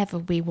 whenever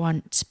we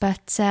want.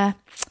 But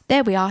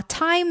there we are.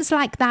 Times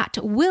like that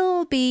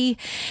will be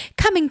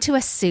coming to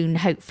us soon,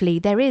 hopefully.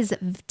 There is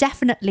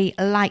definitely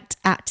light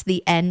at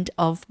the end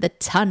of the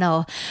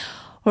tunnel.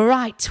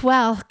 Right,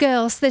 well,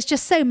 girls, there's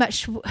just so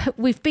much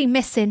we've been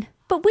missing.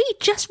 But we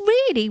just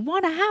really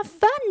want to have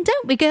fun,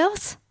 don't we,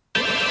 girls?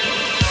 Oh,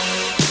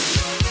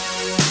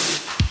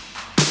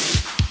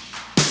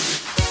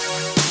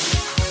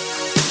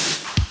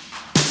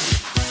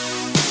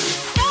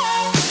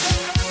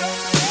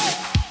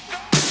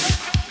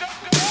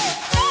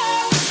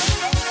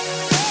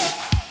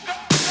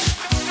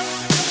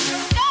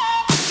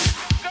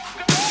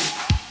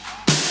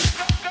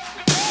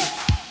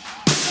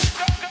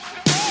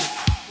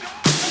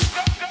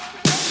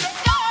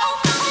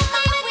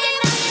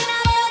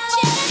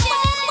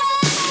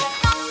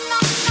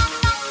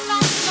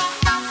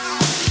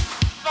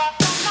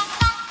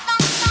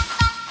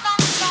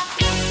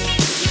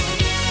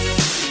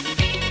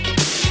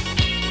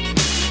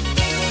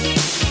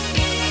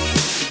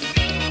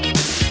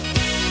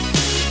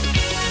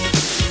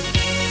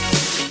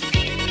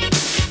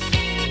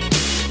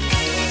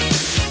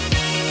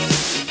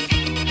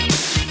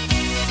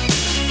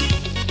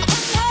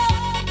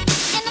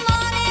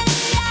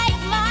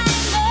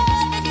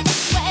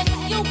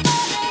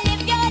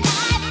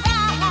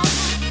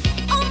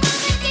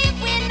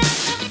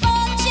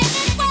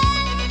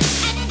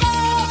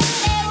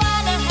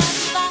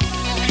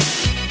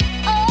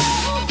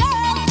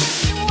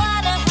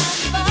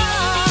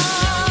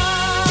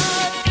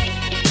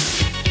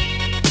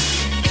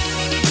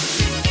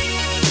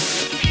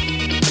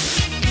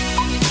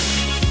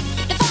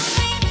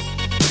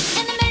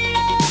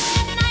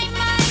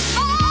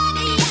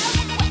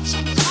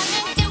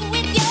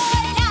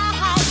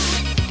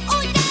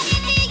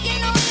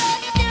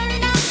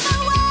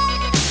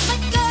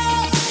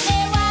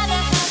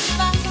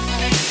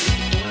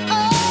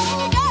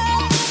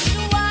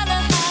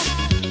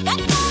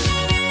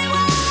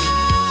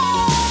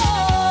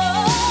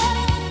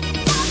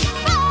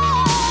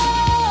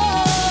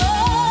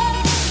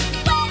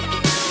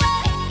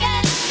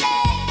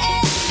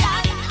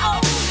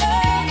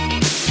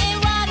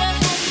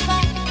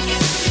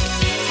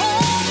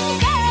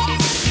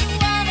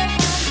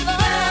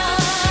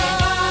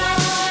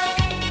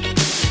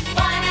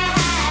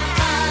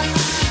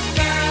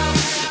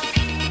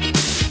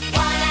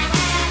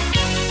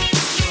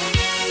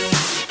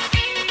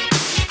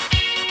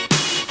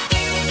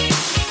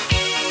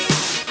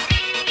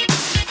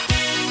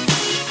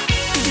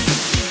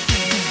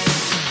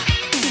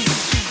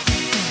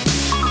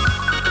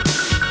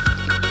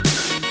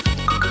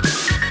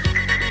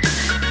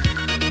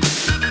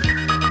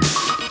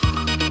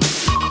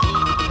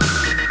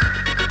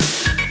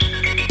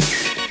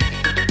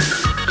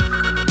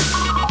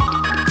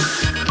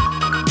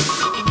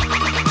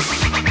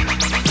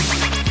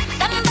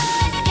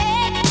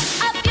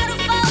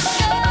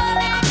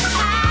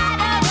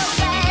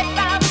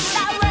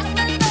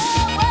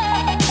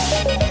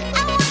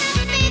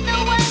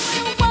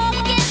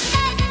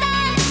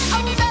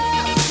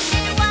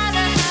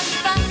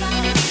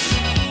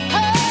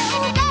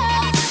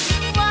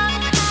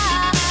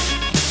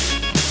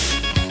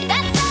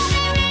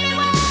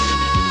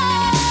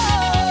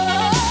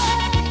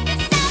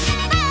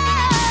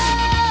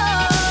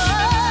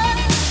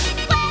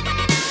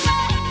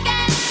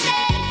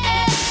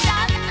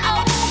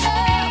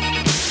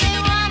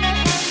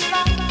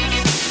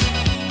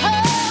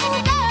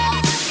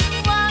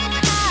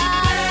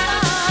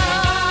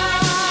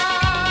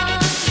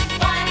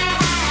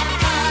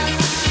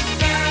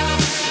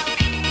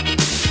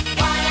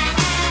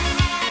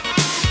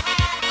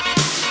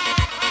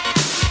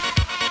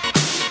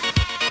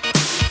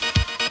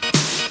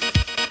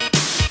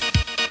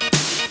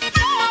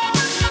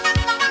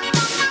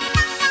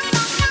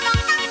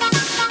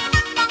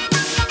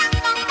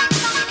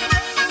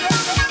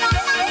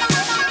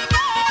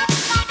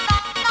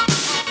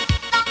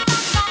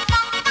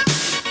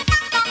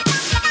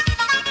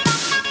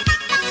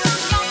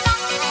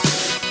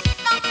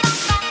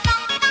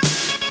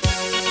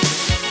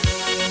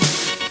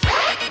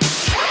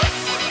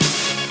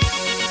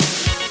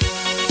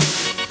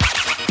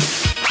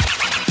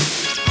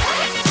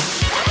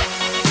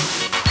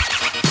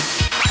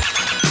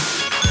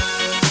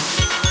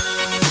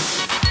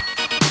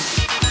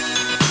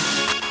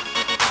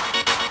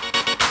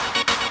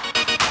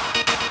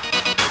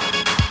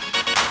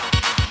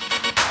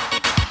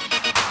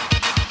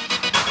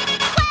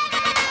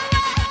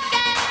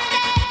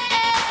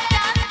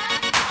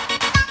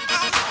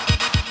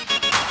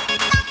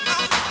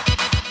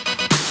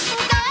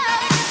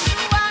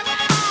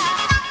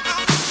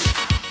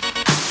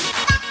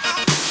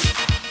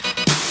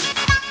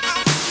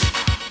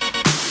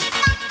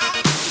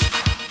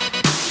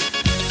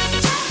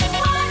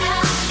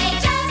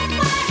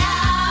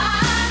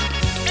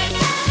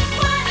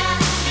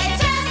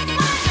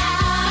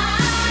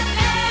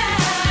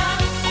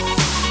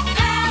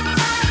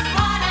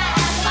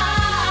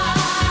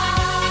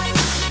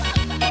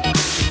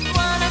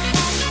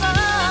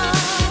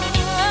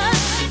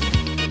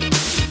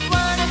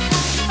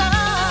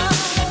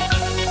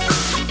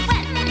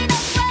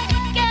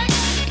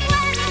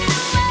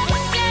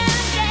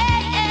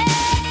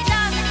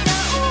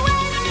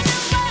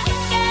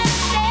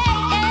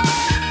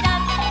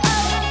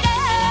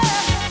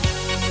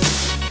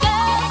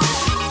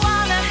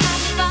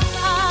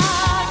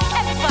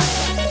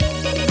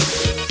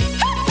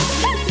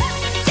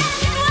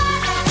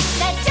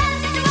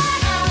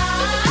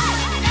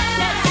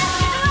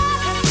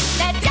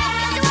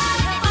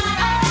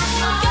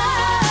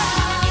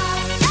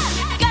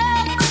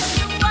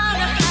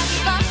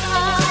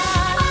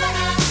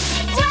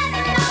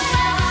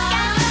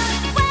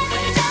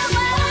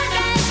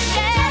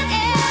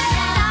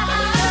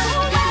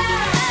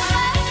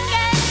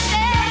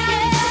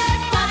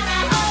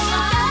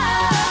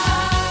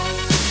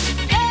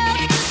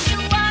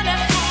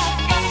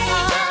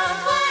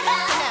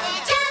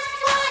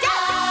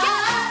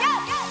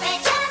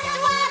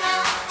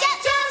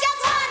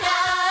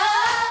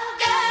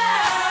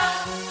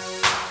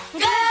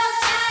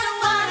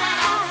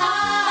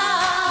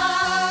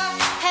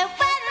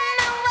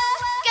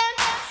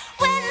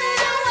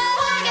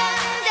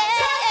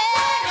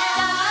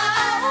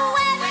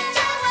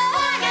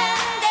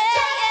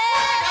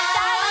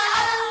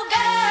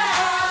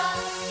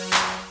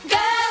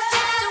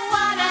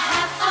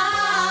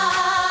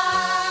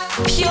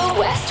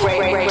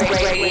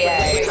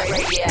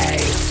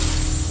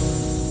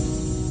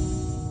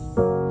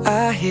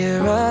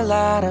 hear a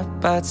lot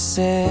about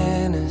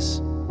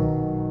sinners.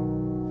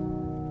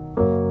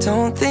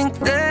 Don't think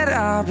that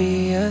I'll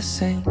be a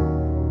saint,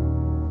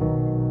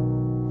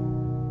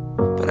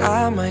 but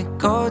I might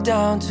go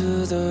down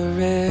to the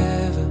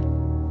river.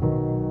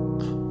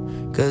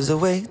 'Cause the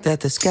way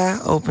that the sky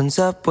opens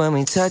up when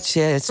we touch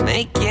it, it's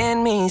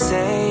making me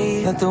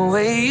say that the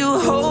way you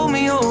hold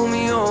me, hold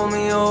me, hold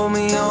me, hold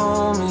me,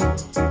 hold me,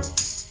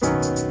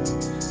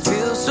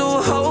 feels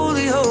so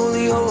holy,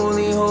 holy,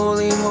 holy,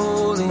 holy,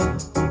 holy.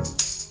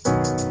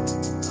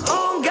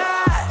 Oh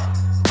God,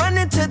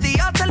 running to the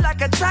altar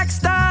like a track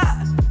star.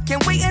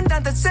 Can't wait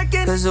another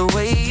second. 'Cause the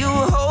way you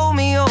hold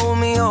me, hold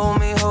me, hold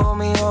me, hold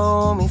me,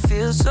 hold me,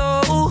 feels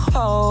so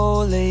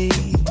holy.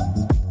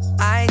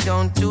 I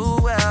don't do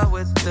well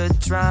with the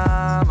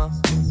drama,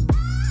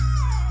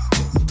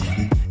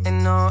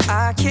 and no,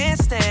 I can't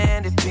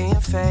stand it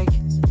being fake.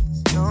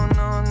 No,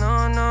 no, no,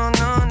 no,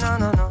 no, no,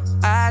 no, no.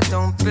 I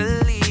don't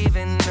believe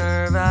in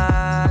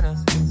Nirvana,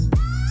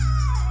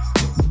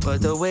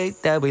 but the way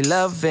that we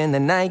love in the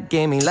night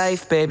gave me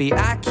life, baby.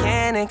 I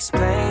can't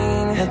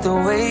explain it. The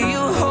way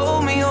you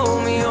hold me,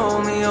 hold me,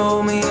 hold me,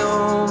 hold me,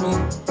 hold me,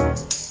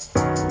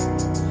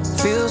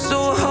 feels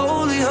so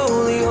holy,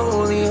 holy,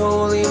 holy,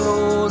 holy,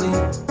 holy.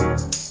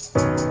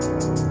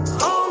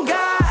 Oh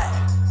God,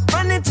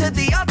 running to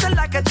the altar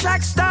like a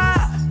track star.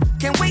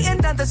 Can't wait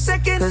another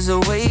second. 'Cause the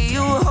way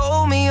you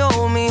hold me,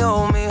 hold me,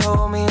 hold me,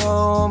 hold me,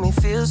 hold me,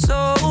 feels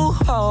so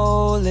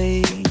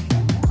holy.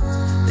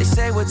 They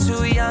say we're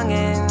too young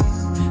and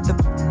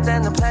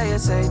then the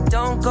players say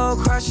don't go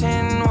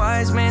crushing.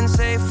 Wise men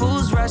say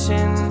fools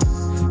rushing,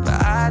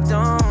 but I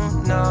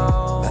don't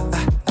know.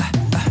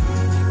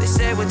 They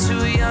say we're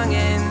too young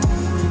and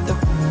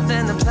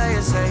then the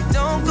players say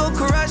don't go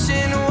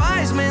crushing.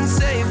 Wise men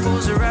say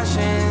fools are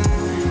rushing,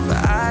 but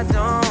I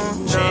don't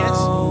know. Chance,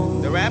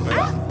 the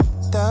rapper.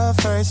 The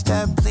first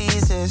that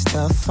pleases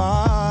the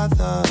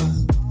Father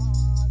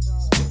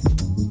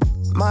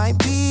might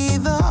be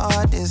the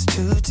hardest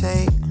to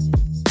take.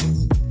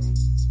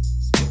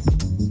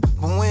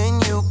 When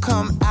you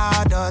come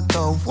out of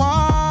the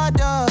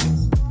water,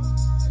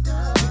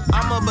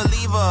 I'm a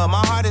believer,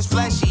 my heart is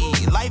fleshy.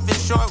 Life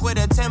is short with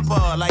a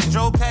temper, like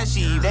Joe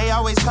Pesci. They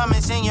always come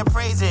and sing your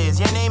praises,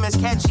 your name is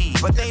catchy,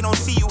 but they don't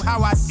see you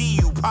how I see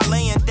you.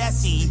 Parlay and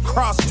Desi,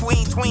 cross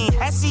tween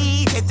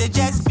Hesse. Hit the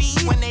jet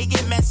speed, when they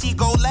get messy,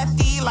 go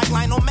lefty, like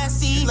Lionel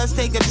Messi. Let's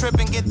take a trip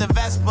and get the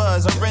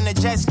Vespas, or rent a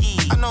jet ski.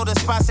 I know the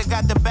spots that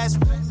got the best,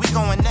 we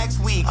going next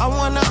week. I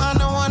wanna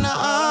honor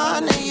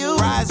you.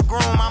 Rise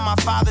groom, I'm my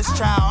father's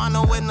child. I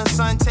know when the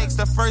son takes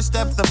the first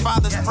step, the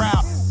father's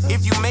proud.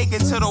 If you make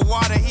it to the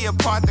water, he'll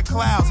part the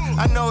clouds.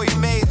 I know he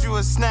made you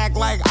a snack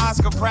like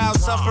Oscar Proud.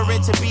 Suffer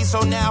it to be,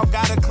 so now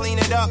gotta clean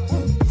it up.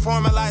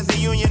 Formalize the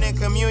union and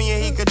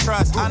communion he could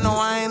trust. I know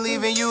I ain't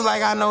leaving you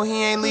like I know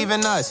he ain't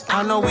leaving us.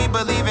 I know we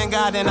believe in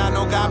God and I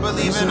know God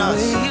believes in us.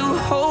 The way you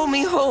hold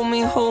me, hold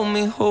me, hold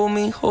me, hold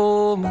me,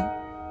 hold me,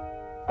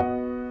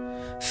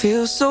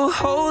 feel so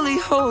holy,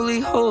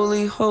 holy,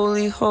 holy,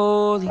 holy,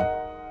 holy.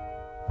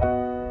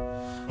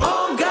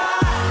 Oh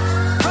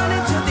God,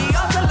 running to the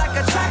altar like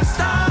a track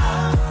star.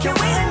 Can't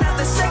wait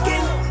another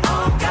second.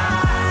 Oh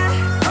God,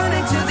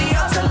 running to the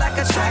altar like a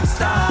track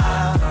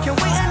star. Can't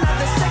wait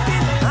another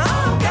second.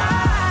 Oh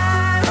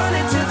God,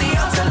 running to the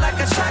altar like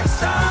a track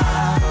star.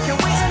 Can't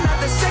wait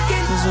another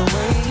second. 'Cause the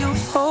way you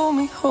hold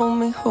me, hold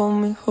me, hold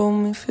me, hold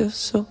me, feel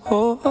so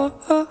holy.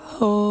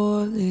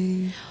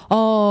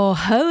 Oh,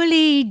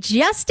 holy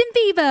Justin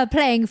Bieber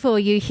playing for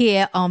you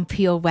here on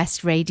Pure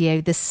West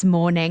Radio this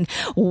morning.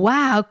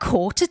 Wow,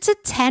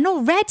 9:45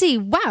 already.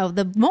 Wow,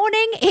 the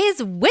morning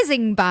is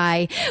whizzing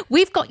by.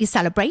 We've got your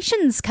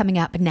celebrations coming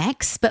up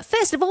next, but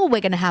first of all, we're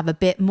going to have a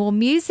bit more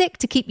music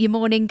to keep your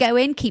morning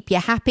going, keep you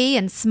happy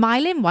and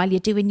smiling while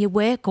you're doing your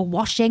work or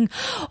washing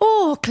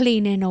or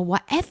cleaning or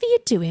whatever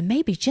you're doing,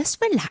 maybe just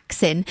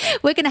relaxing.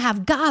 We're going to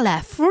have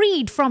Gala,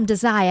 Freed from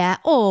Desire.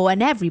 Oh,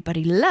 and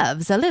everybody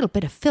loves a little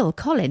bit of Phil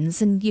Collins.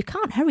 And you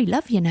can't hurry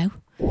love, you know.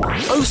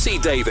 OC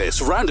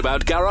Davis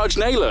Roundabout Garage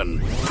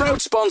Neyland,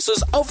 proud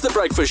sponsors of The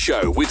Breakfast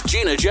Show with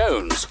Gina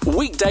Jones,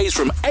 weekdays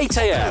from 8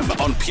 a.m.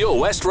 on Pure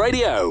West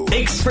Radio.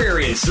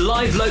 Experience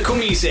live local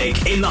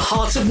music in the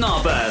heart of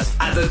Narberth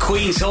at the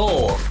Queen's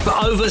Hall. For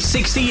over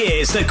 60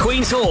 years, the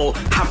Queen's Hall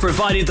have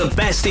provided the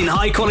best in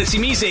high quality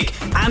music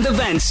and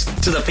events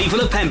to the people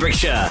of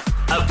Pembrokeshire.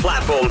 A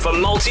platform for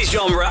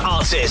multi-genre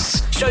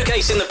artists,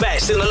 showcasing the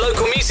best in the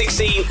local music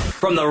scene,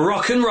 from the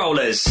rock and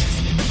rollers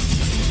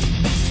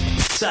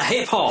to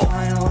hip-hop,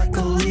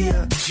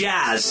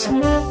 jazz,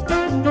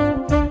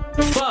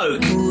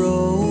 folk,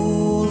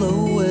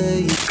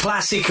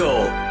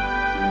 classical,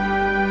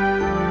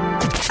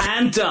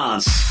 and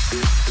dance.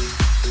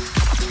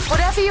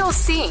 Whatever your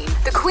scene,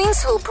 the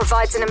Queen's Hall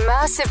provides an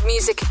immersive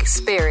music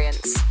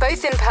experience,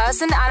 both in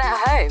person and at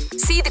home.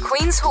 See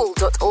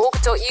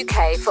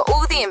thequeenshall.org.uk for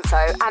all the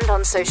info and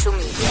on social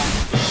media.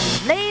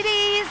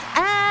 Ladies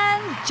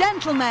and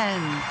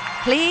gentlemen,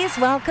 please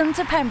welcome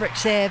to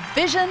Pembrokeshire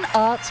Vision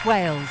Arts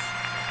Wales,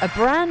 a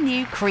brand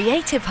new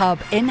creative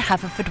hub in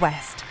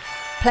Haverfordwest.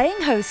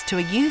 playing host to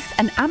a youth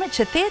and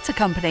amateur theatre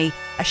company,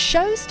 a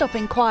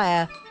show-stopping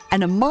choir,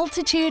 and a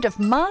multitude of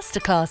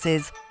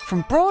masterclasses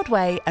from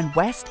Broadway and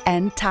West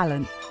End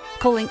talent.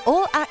 Calling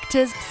all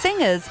actors,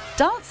 singers,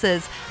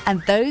 dancers,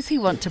 and those who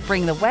want to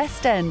bring the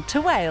West End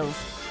to Wales.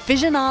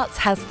 Vision Arts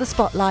has the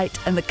spotlight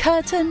and the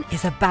curtain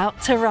is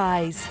about to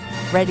rise.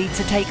 Ready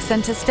to take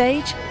centre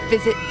stage?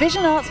 Visit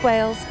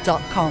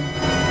visionartswales.com.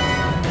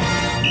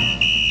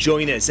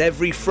 Join us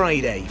every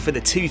Friday for the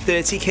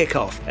 2:30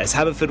 kickoff as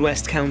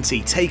Haverfordwest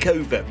County take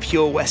over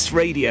Pure West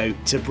Radio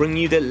to bring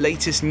you the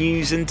latest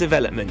news and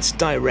developments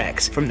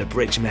direct from the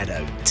Bridge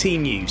Meadow.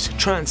 Team news,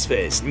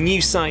 transfers, new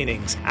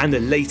signings and the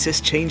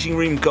latest changing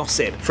room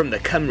gossip from the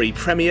Cymru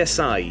Premier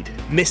side.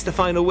 Miss the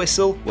final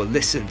whistle? Well,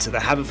 listen to the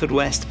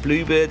Haverfordwest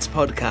Bluebirds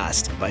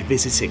podcast by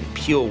visiting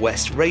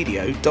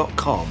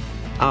purewestradio.com.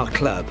 Our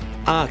club,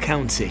 our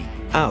county,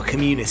 our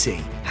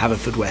community.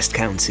 Haverfordwest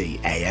County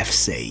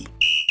AFC.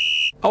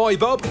 Oh, hi,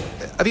 Bob.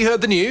 Have you heard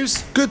the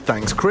news? Good,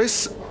 thanks,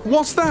 Chris.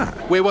 What's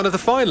that? We're one of the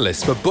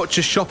finalists for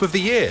Butcher's Shop of the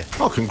Year.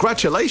 Oh,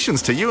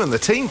 congratulations to you and the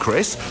team,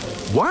 Chris.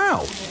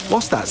 Wow,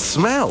 what's that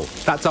smell?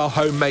 That's our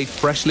homemade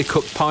freshly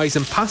cooked pies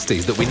and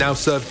pasties that we now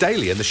serve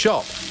daily in the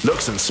shop.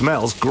 Looks and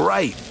smells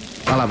great.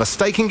 I'll have a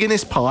steak and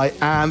Guinness pie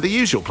and the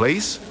usual,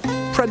 please.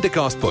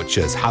 Prendergast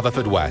Butchers,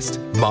 Haverfordwest.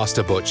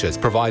 Master Butchers,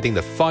 providing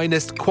the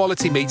finest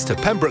quality meats to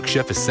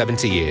Pembrokeshire for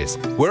 70 years.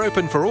 We're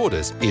open for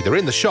orders, either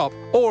in the shop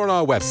or on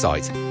our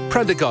website,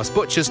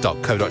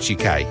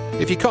 prendergastbutchers.co.uk.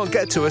 If you can't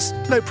get to us,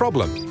 no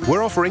problem.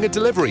 We're offering a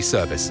delivery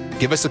service.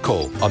 Give us a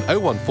call on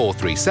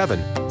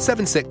 01437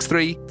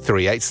 763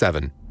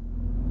 387.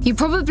 You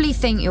probably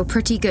think you're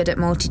pretty good at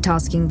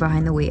multitasking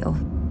behind the wheel.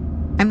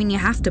 I mean, you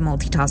have to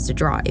multitask to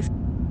drive.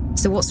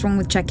 So what's wrong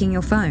with checking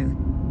your phone?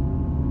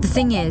 The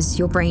thing is,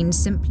 your brain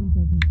simply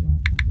doesn't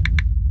work that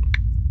way.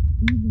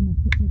 Even a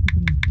quick look at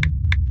a message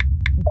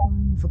or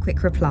firing off a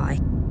quick reply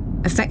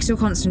affects your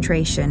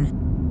concentration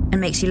and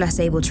makes you less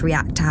able to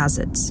react to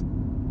hazards.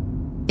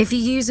 If you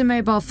use a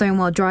mobile phone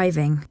while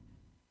driving,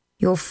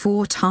 you're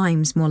 4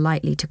 times more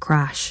likely to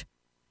crash.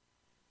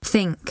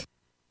 Think.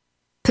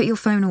 Put your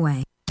phone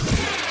away.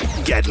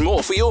 Get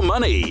more for your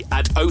money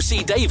at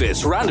OC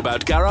Davis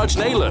Roundabout Garage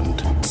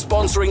Neyland,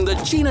 sponsoring the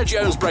Gina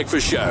Jones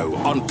Breakfast Show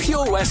on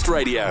Pure West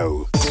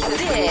Radio.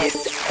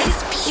 This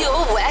is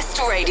Pure West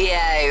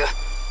Radio.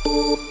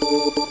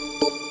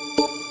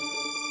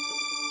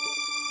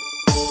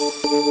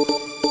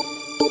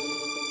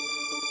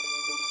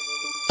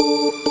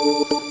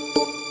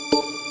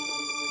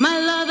 My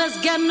lover's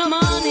got no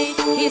money,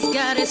 he's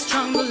got his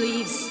strong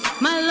beliefs.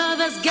 My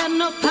lover's got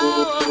no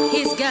power,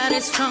 he's got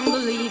his strong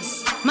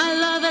beliefs. My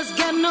lover's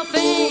got no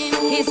fame,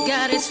 he's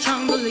got his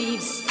strong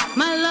beliefs.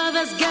 My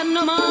lover's got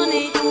no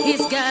money,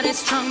 he's got his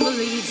strong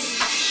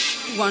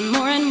beliefs. Want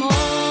more and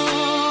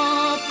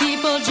more,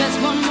 people just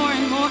want more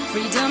and more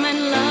freedom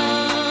and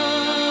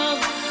love.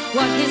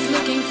 What he's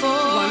looking for,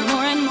 want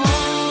more and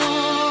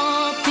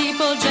more,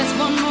 people just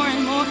want more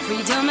and more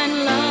freedom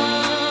and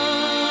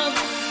love.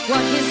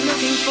 What he's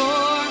looking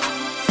for,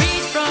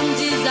 freed from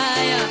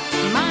desire,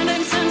 mind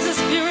and senses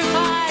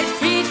purified,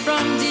 freed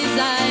from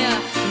desire,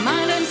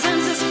 mind and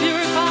senses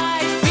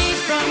purified, freed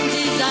from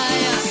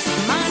desire,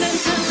 mind and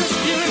senses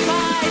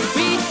purified,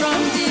 freed from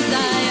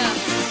desire.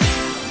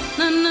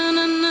 Na na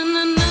na na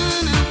na na na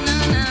na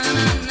na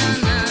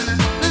na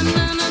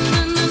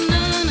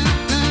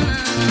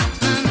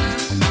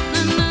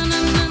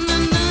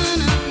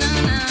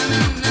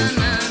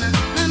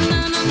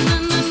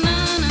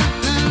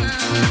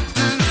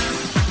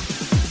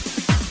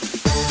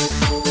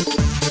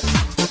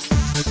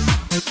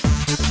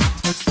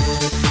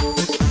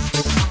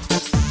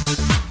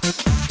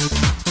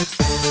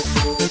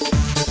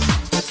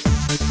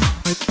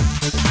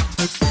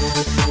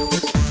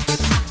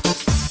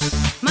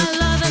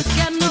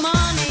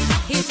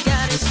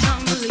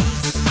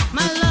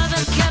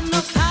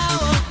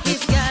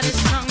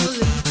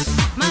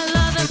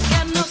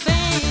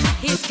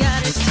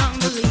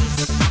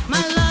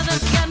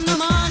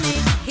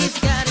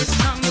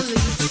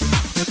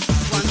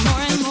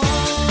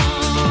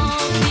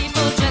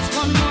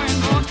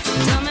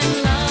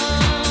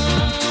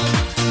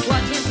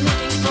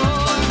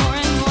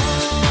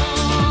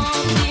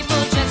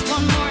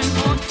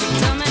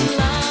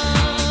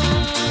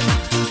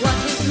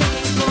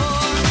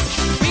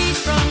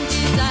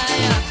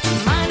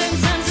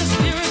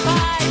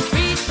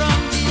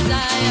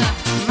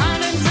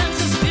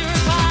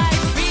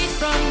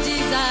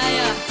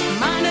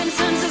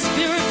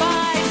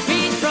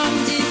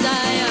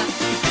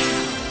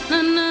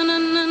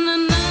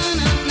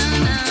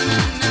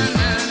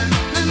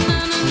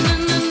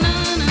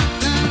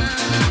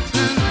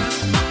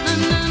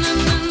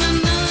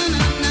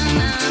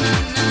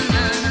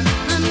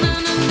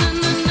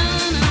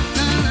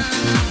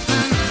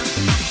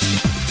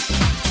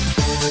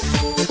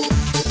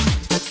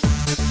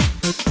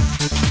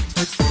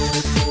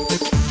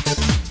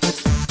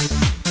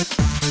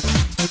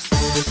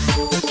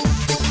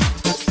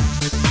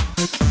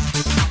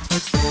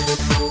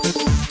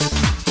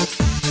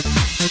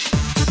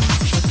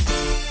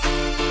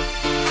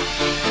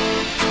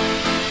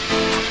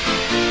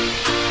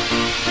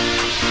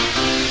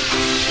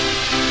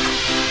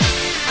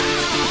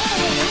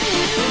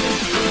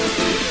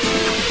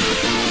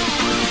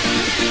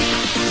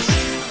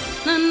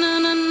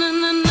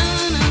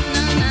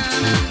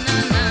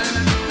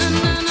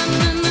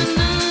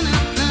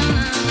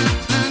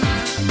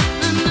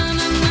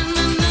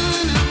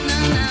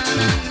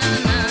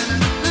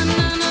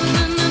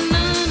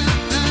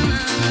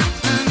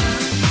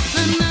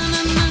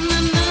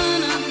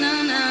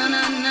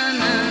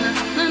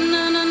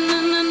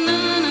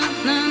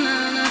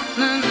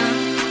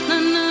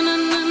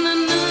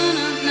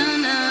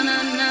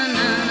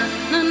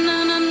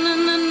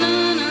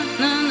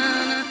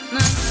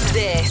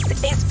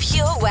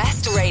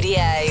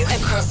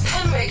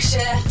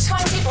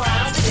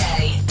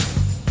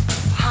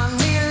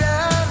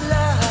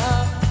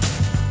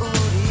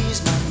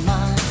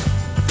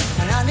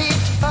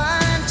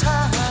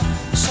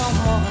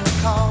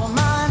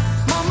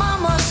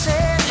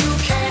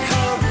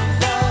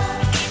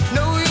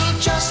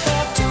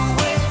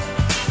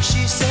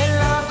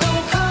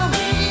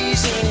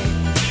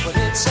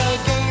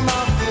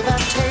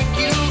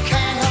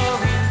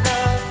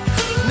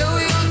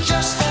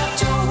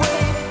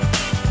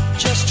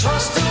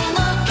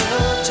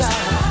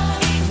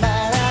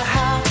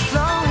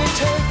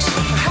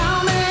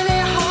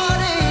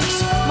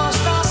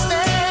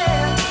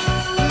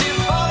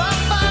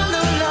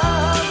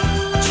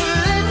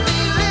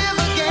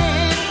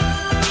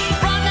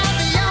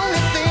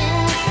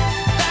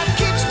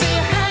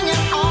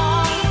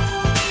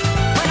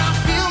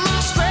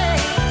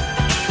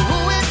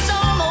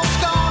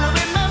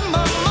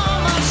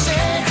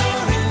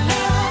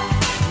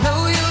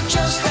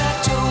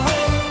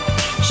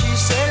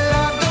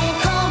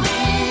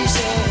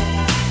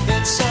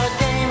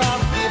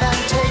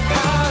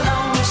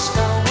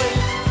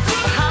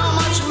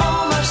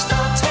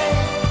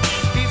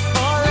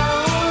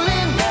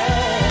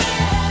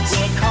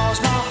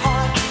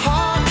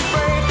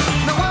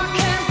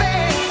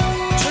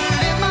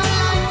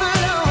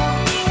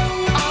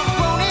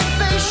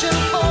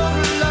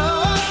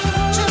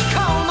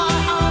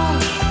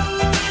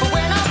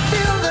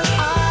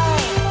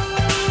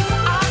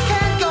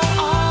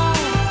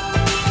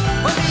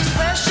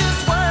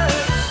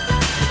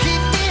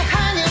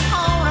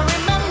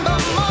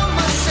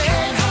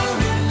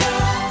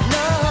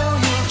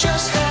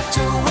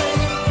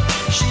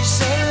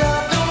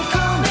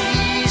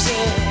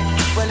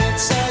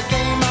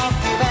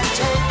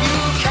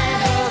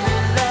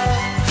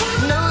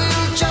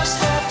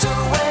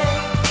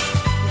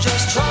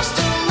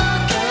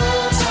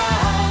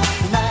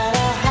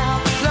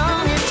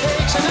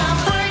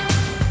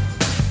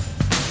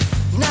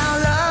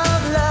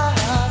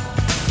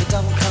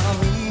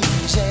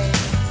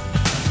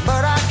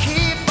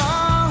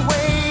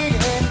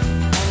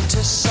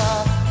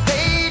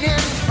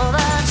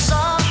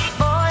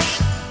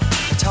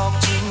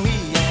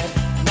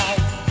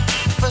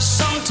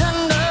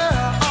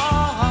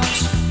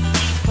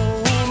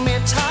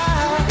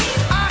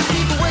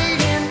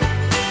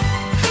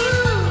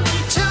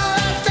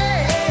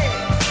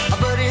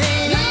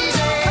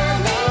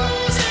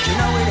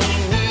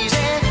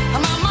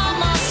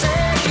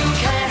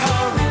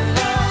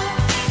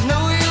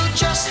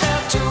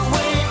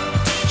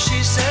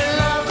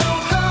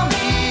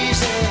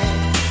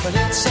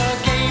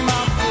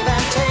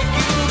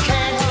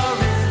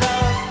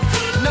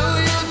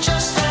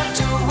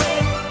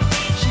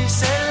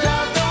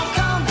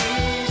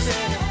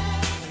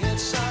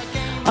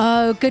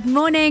Oh, good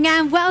morning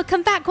and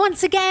welcome back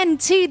once again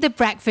to The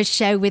Breakfast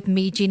Show with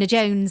me, Gina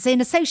Jones, in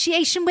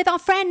association with our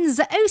friends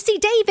OC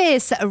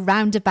Davis,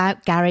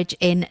 Roundabout Garage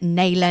in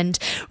Neyland.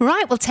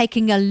 Right, well,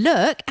 taking a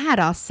look at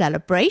our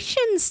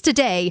celebrations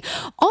today.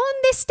 On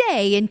this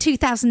day in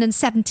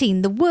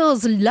 2017, the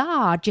world's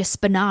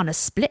largest banana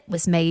split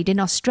was made in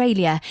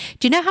Australia.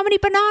 Do you know how many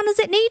bananas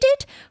it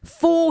needed?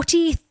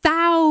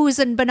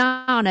 40,000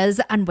 bananas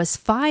and was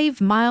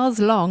 5 miles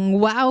long.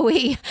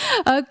 Wowee.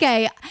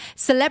 Okay,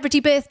 celebrity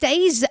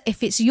birthdays.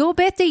 If it's your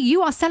birthday,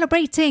 you are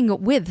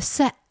celebrating with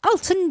Sir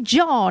Elton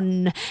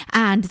John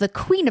and the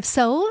Queen of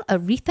Soul,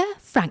 Aretha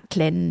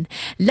Franklin.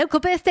 Local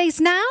birthdays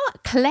now,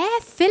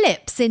 Claire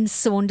Phillips in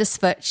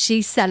Saundersfoot.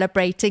 She's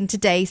celebrating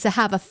today, so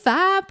have a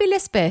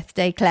fabulous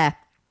birthday, Claire.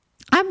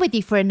 I'm with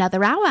you for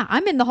another hour.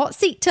 I'm in the hot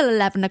seat till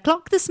 11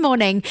 o'clock this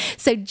morning.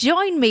 So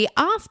join me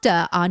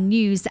after our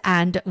news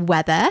and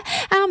weather.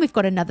 And we've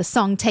got another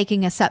song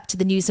taking us up to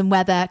the news and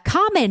weather.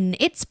 Carmen,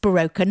 It's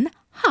Broken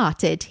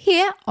Hearted,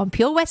 here on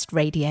Pure West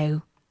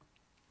Radio.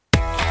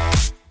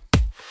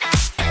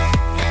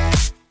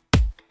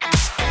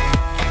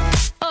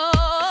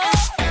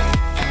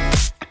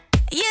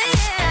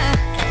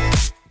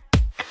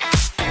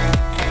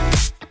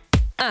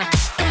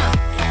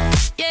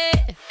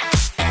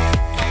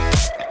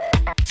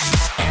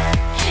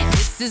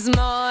 This is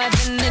more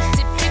than the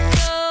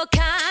typical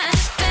kind of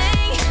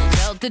thing.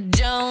 Felt the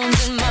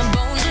Jones in my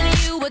bones when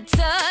you were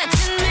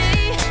touching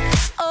me.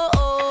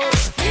 Oh,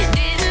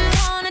 didn't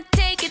wanna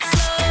take it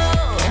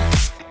slow.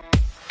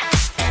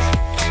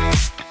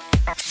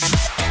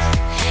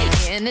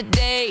 In the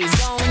days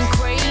going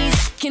crazy,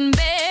 I can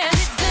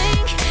barely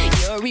think.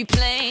 You're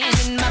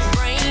replaying in my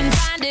brain,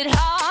 find it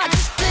hard to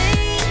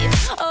sleep.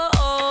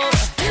 Oh,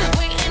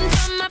 waiting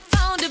for my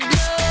phone to blow.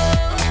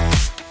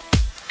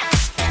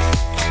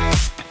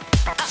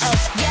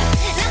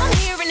 Now I'm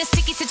here in a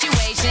sticky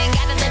situation.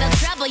 Got a little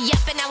trouble,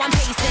 yep, and now I'm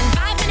pacing.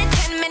 5 minutes,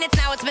 10 minutes,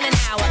 now it's been an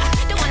hour.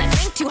 Don't wanna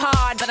think too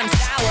hard, but I'm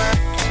sour.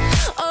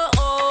 I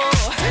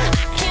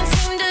can't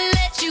seem to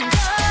let you go.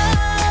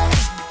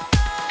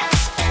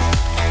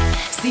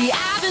 See,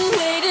 I've been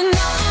waiting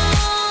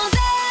all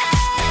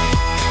day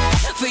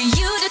for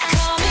you to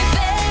call me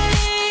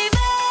baby.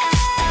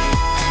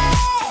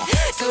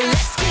 So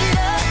let's get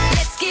up,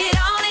 let's get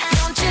on it.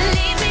 Don't you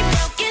leave me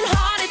broken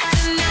hearted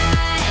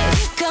tonight.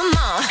 Come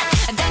on,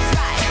 that's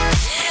right.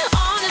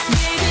 Honest,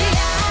 baby,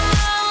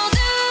 I'll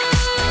do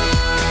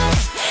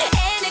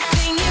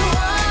anything you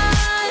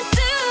want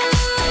to.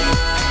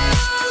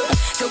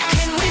 So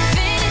can we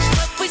finish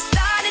what we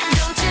started?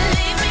 Don't you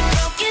leave me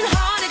broken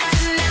hearted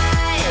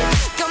tonight.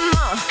 Come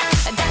on,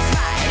 that's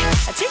right.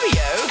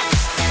 Cheerio.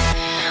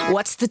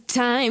 What's the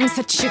time?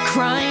 Such a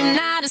crime,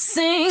 not a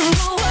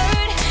single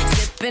word.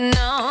 Sipping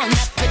on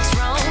that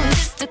Patron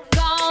just to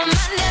calm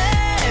my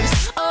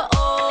nerves.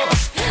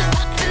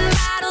 Popping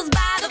bottles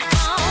by the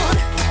phone.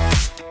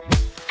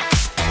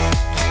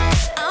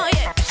 Oh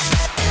yeah.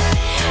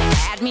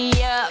 Had me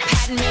up,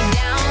 had me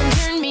down,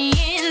 turned me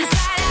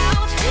inside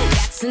out.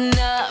 That's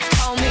enough,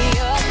 call me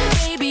up,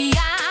 baby,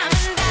 I'm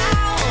in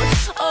doubt.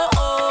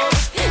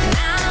 And I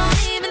don't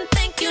even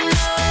think you know.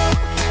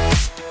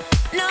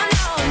 No.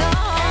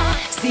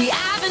 See,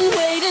 I've been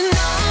waiting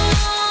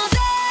all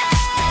day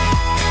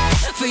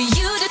for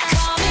you to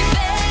call me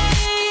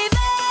baby.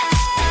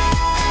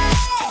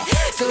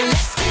 So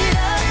let's get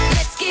up,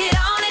 let's get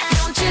on it.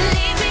 Don't you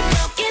leave me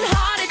broken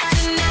hearted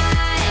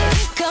tonight.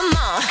 Come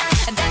on,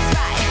 that's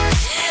right.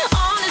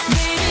 Honest,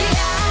 baby,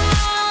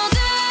 I'll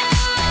do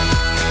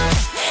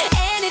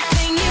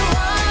anything you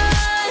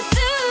want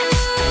to.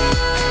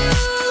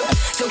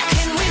 So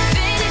can we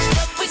finish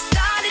what we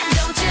started?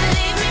 Don't you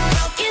leave me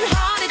broken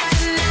hearted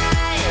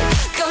tonight.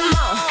 Come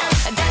on,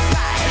 that's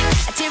right.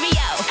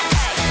 Cheerio.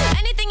 Hey,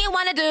 anything you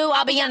wanna do,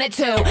 I'll be on it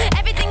too.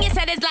 Everything you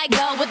said is like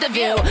go with the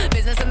view.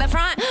 Business in the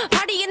front,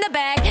 party in the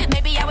back.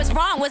 Maybe I was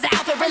wrong, was the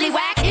outfit really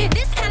whack?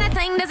 This kind of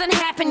thing doesn't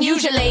happen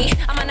usually.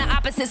 I'm on the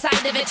opposite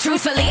side of it,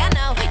 truthfully. I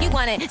know you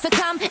want it, so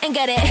come and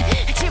get it.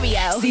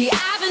 Cheerio. See,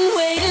 I've been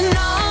waiting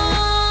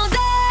all day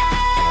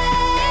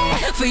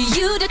for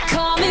you to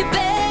call me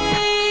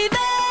baby.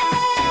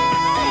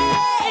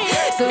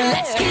 So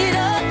let's get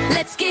up,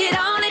 let's get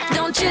on it.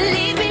 Don't you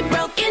leave me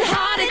broken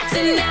hearted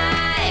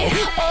tonight.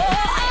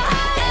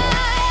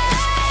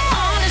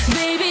 Honest,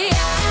 baby,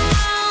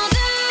 I'll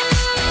do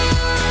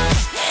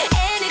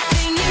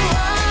anything you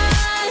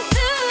want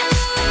to.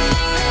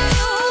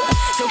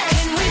 So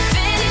can we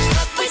finish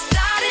what we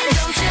started?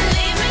 Don't you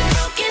leave me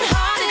broken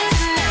hearted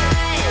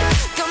tonight.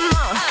 Come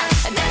on,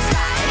 that's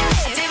right.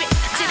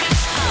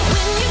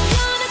 When you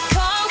gonna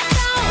call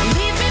down,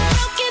 leave me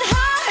broken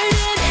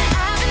hearted.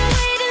 I've been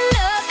waiting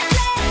up,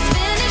 let's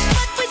finish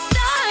what we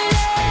started.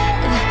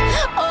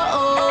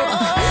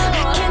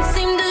 I can't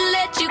seem to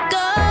let you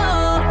go.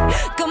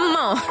 Come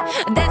on,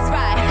 that's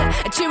right.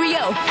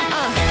 Cheerio.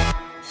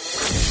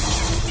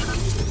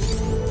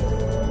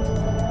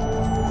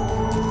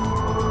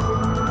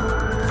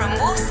 From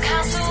Wolf's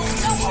Castle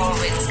to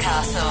Warwin's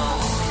Castle.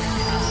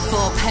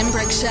 For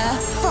Pembrokeshire,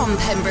 from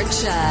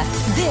Pembrokeshire,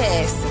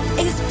 this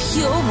is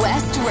Pure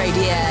West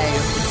Radio.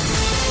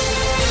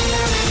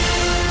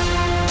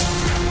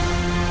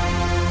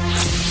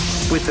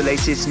 With the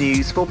latest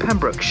news for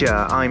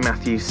Pembrokeshire, I'm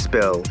Matthew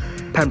Spill.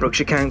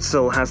 Pembrokeshire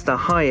Council has the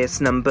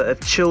highest number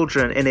of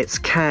children in its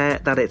care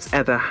that it's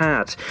ever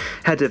had.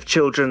 Head of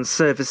Children's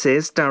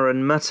Services,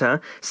 Darren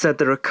Mutter, said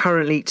there are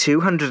currently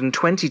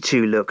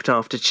 222 looked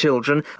after children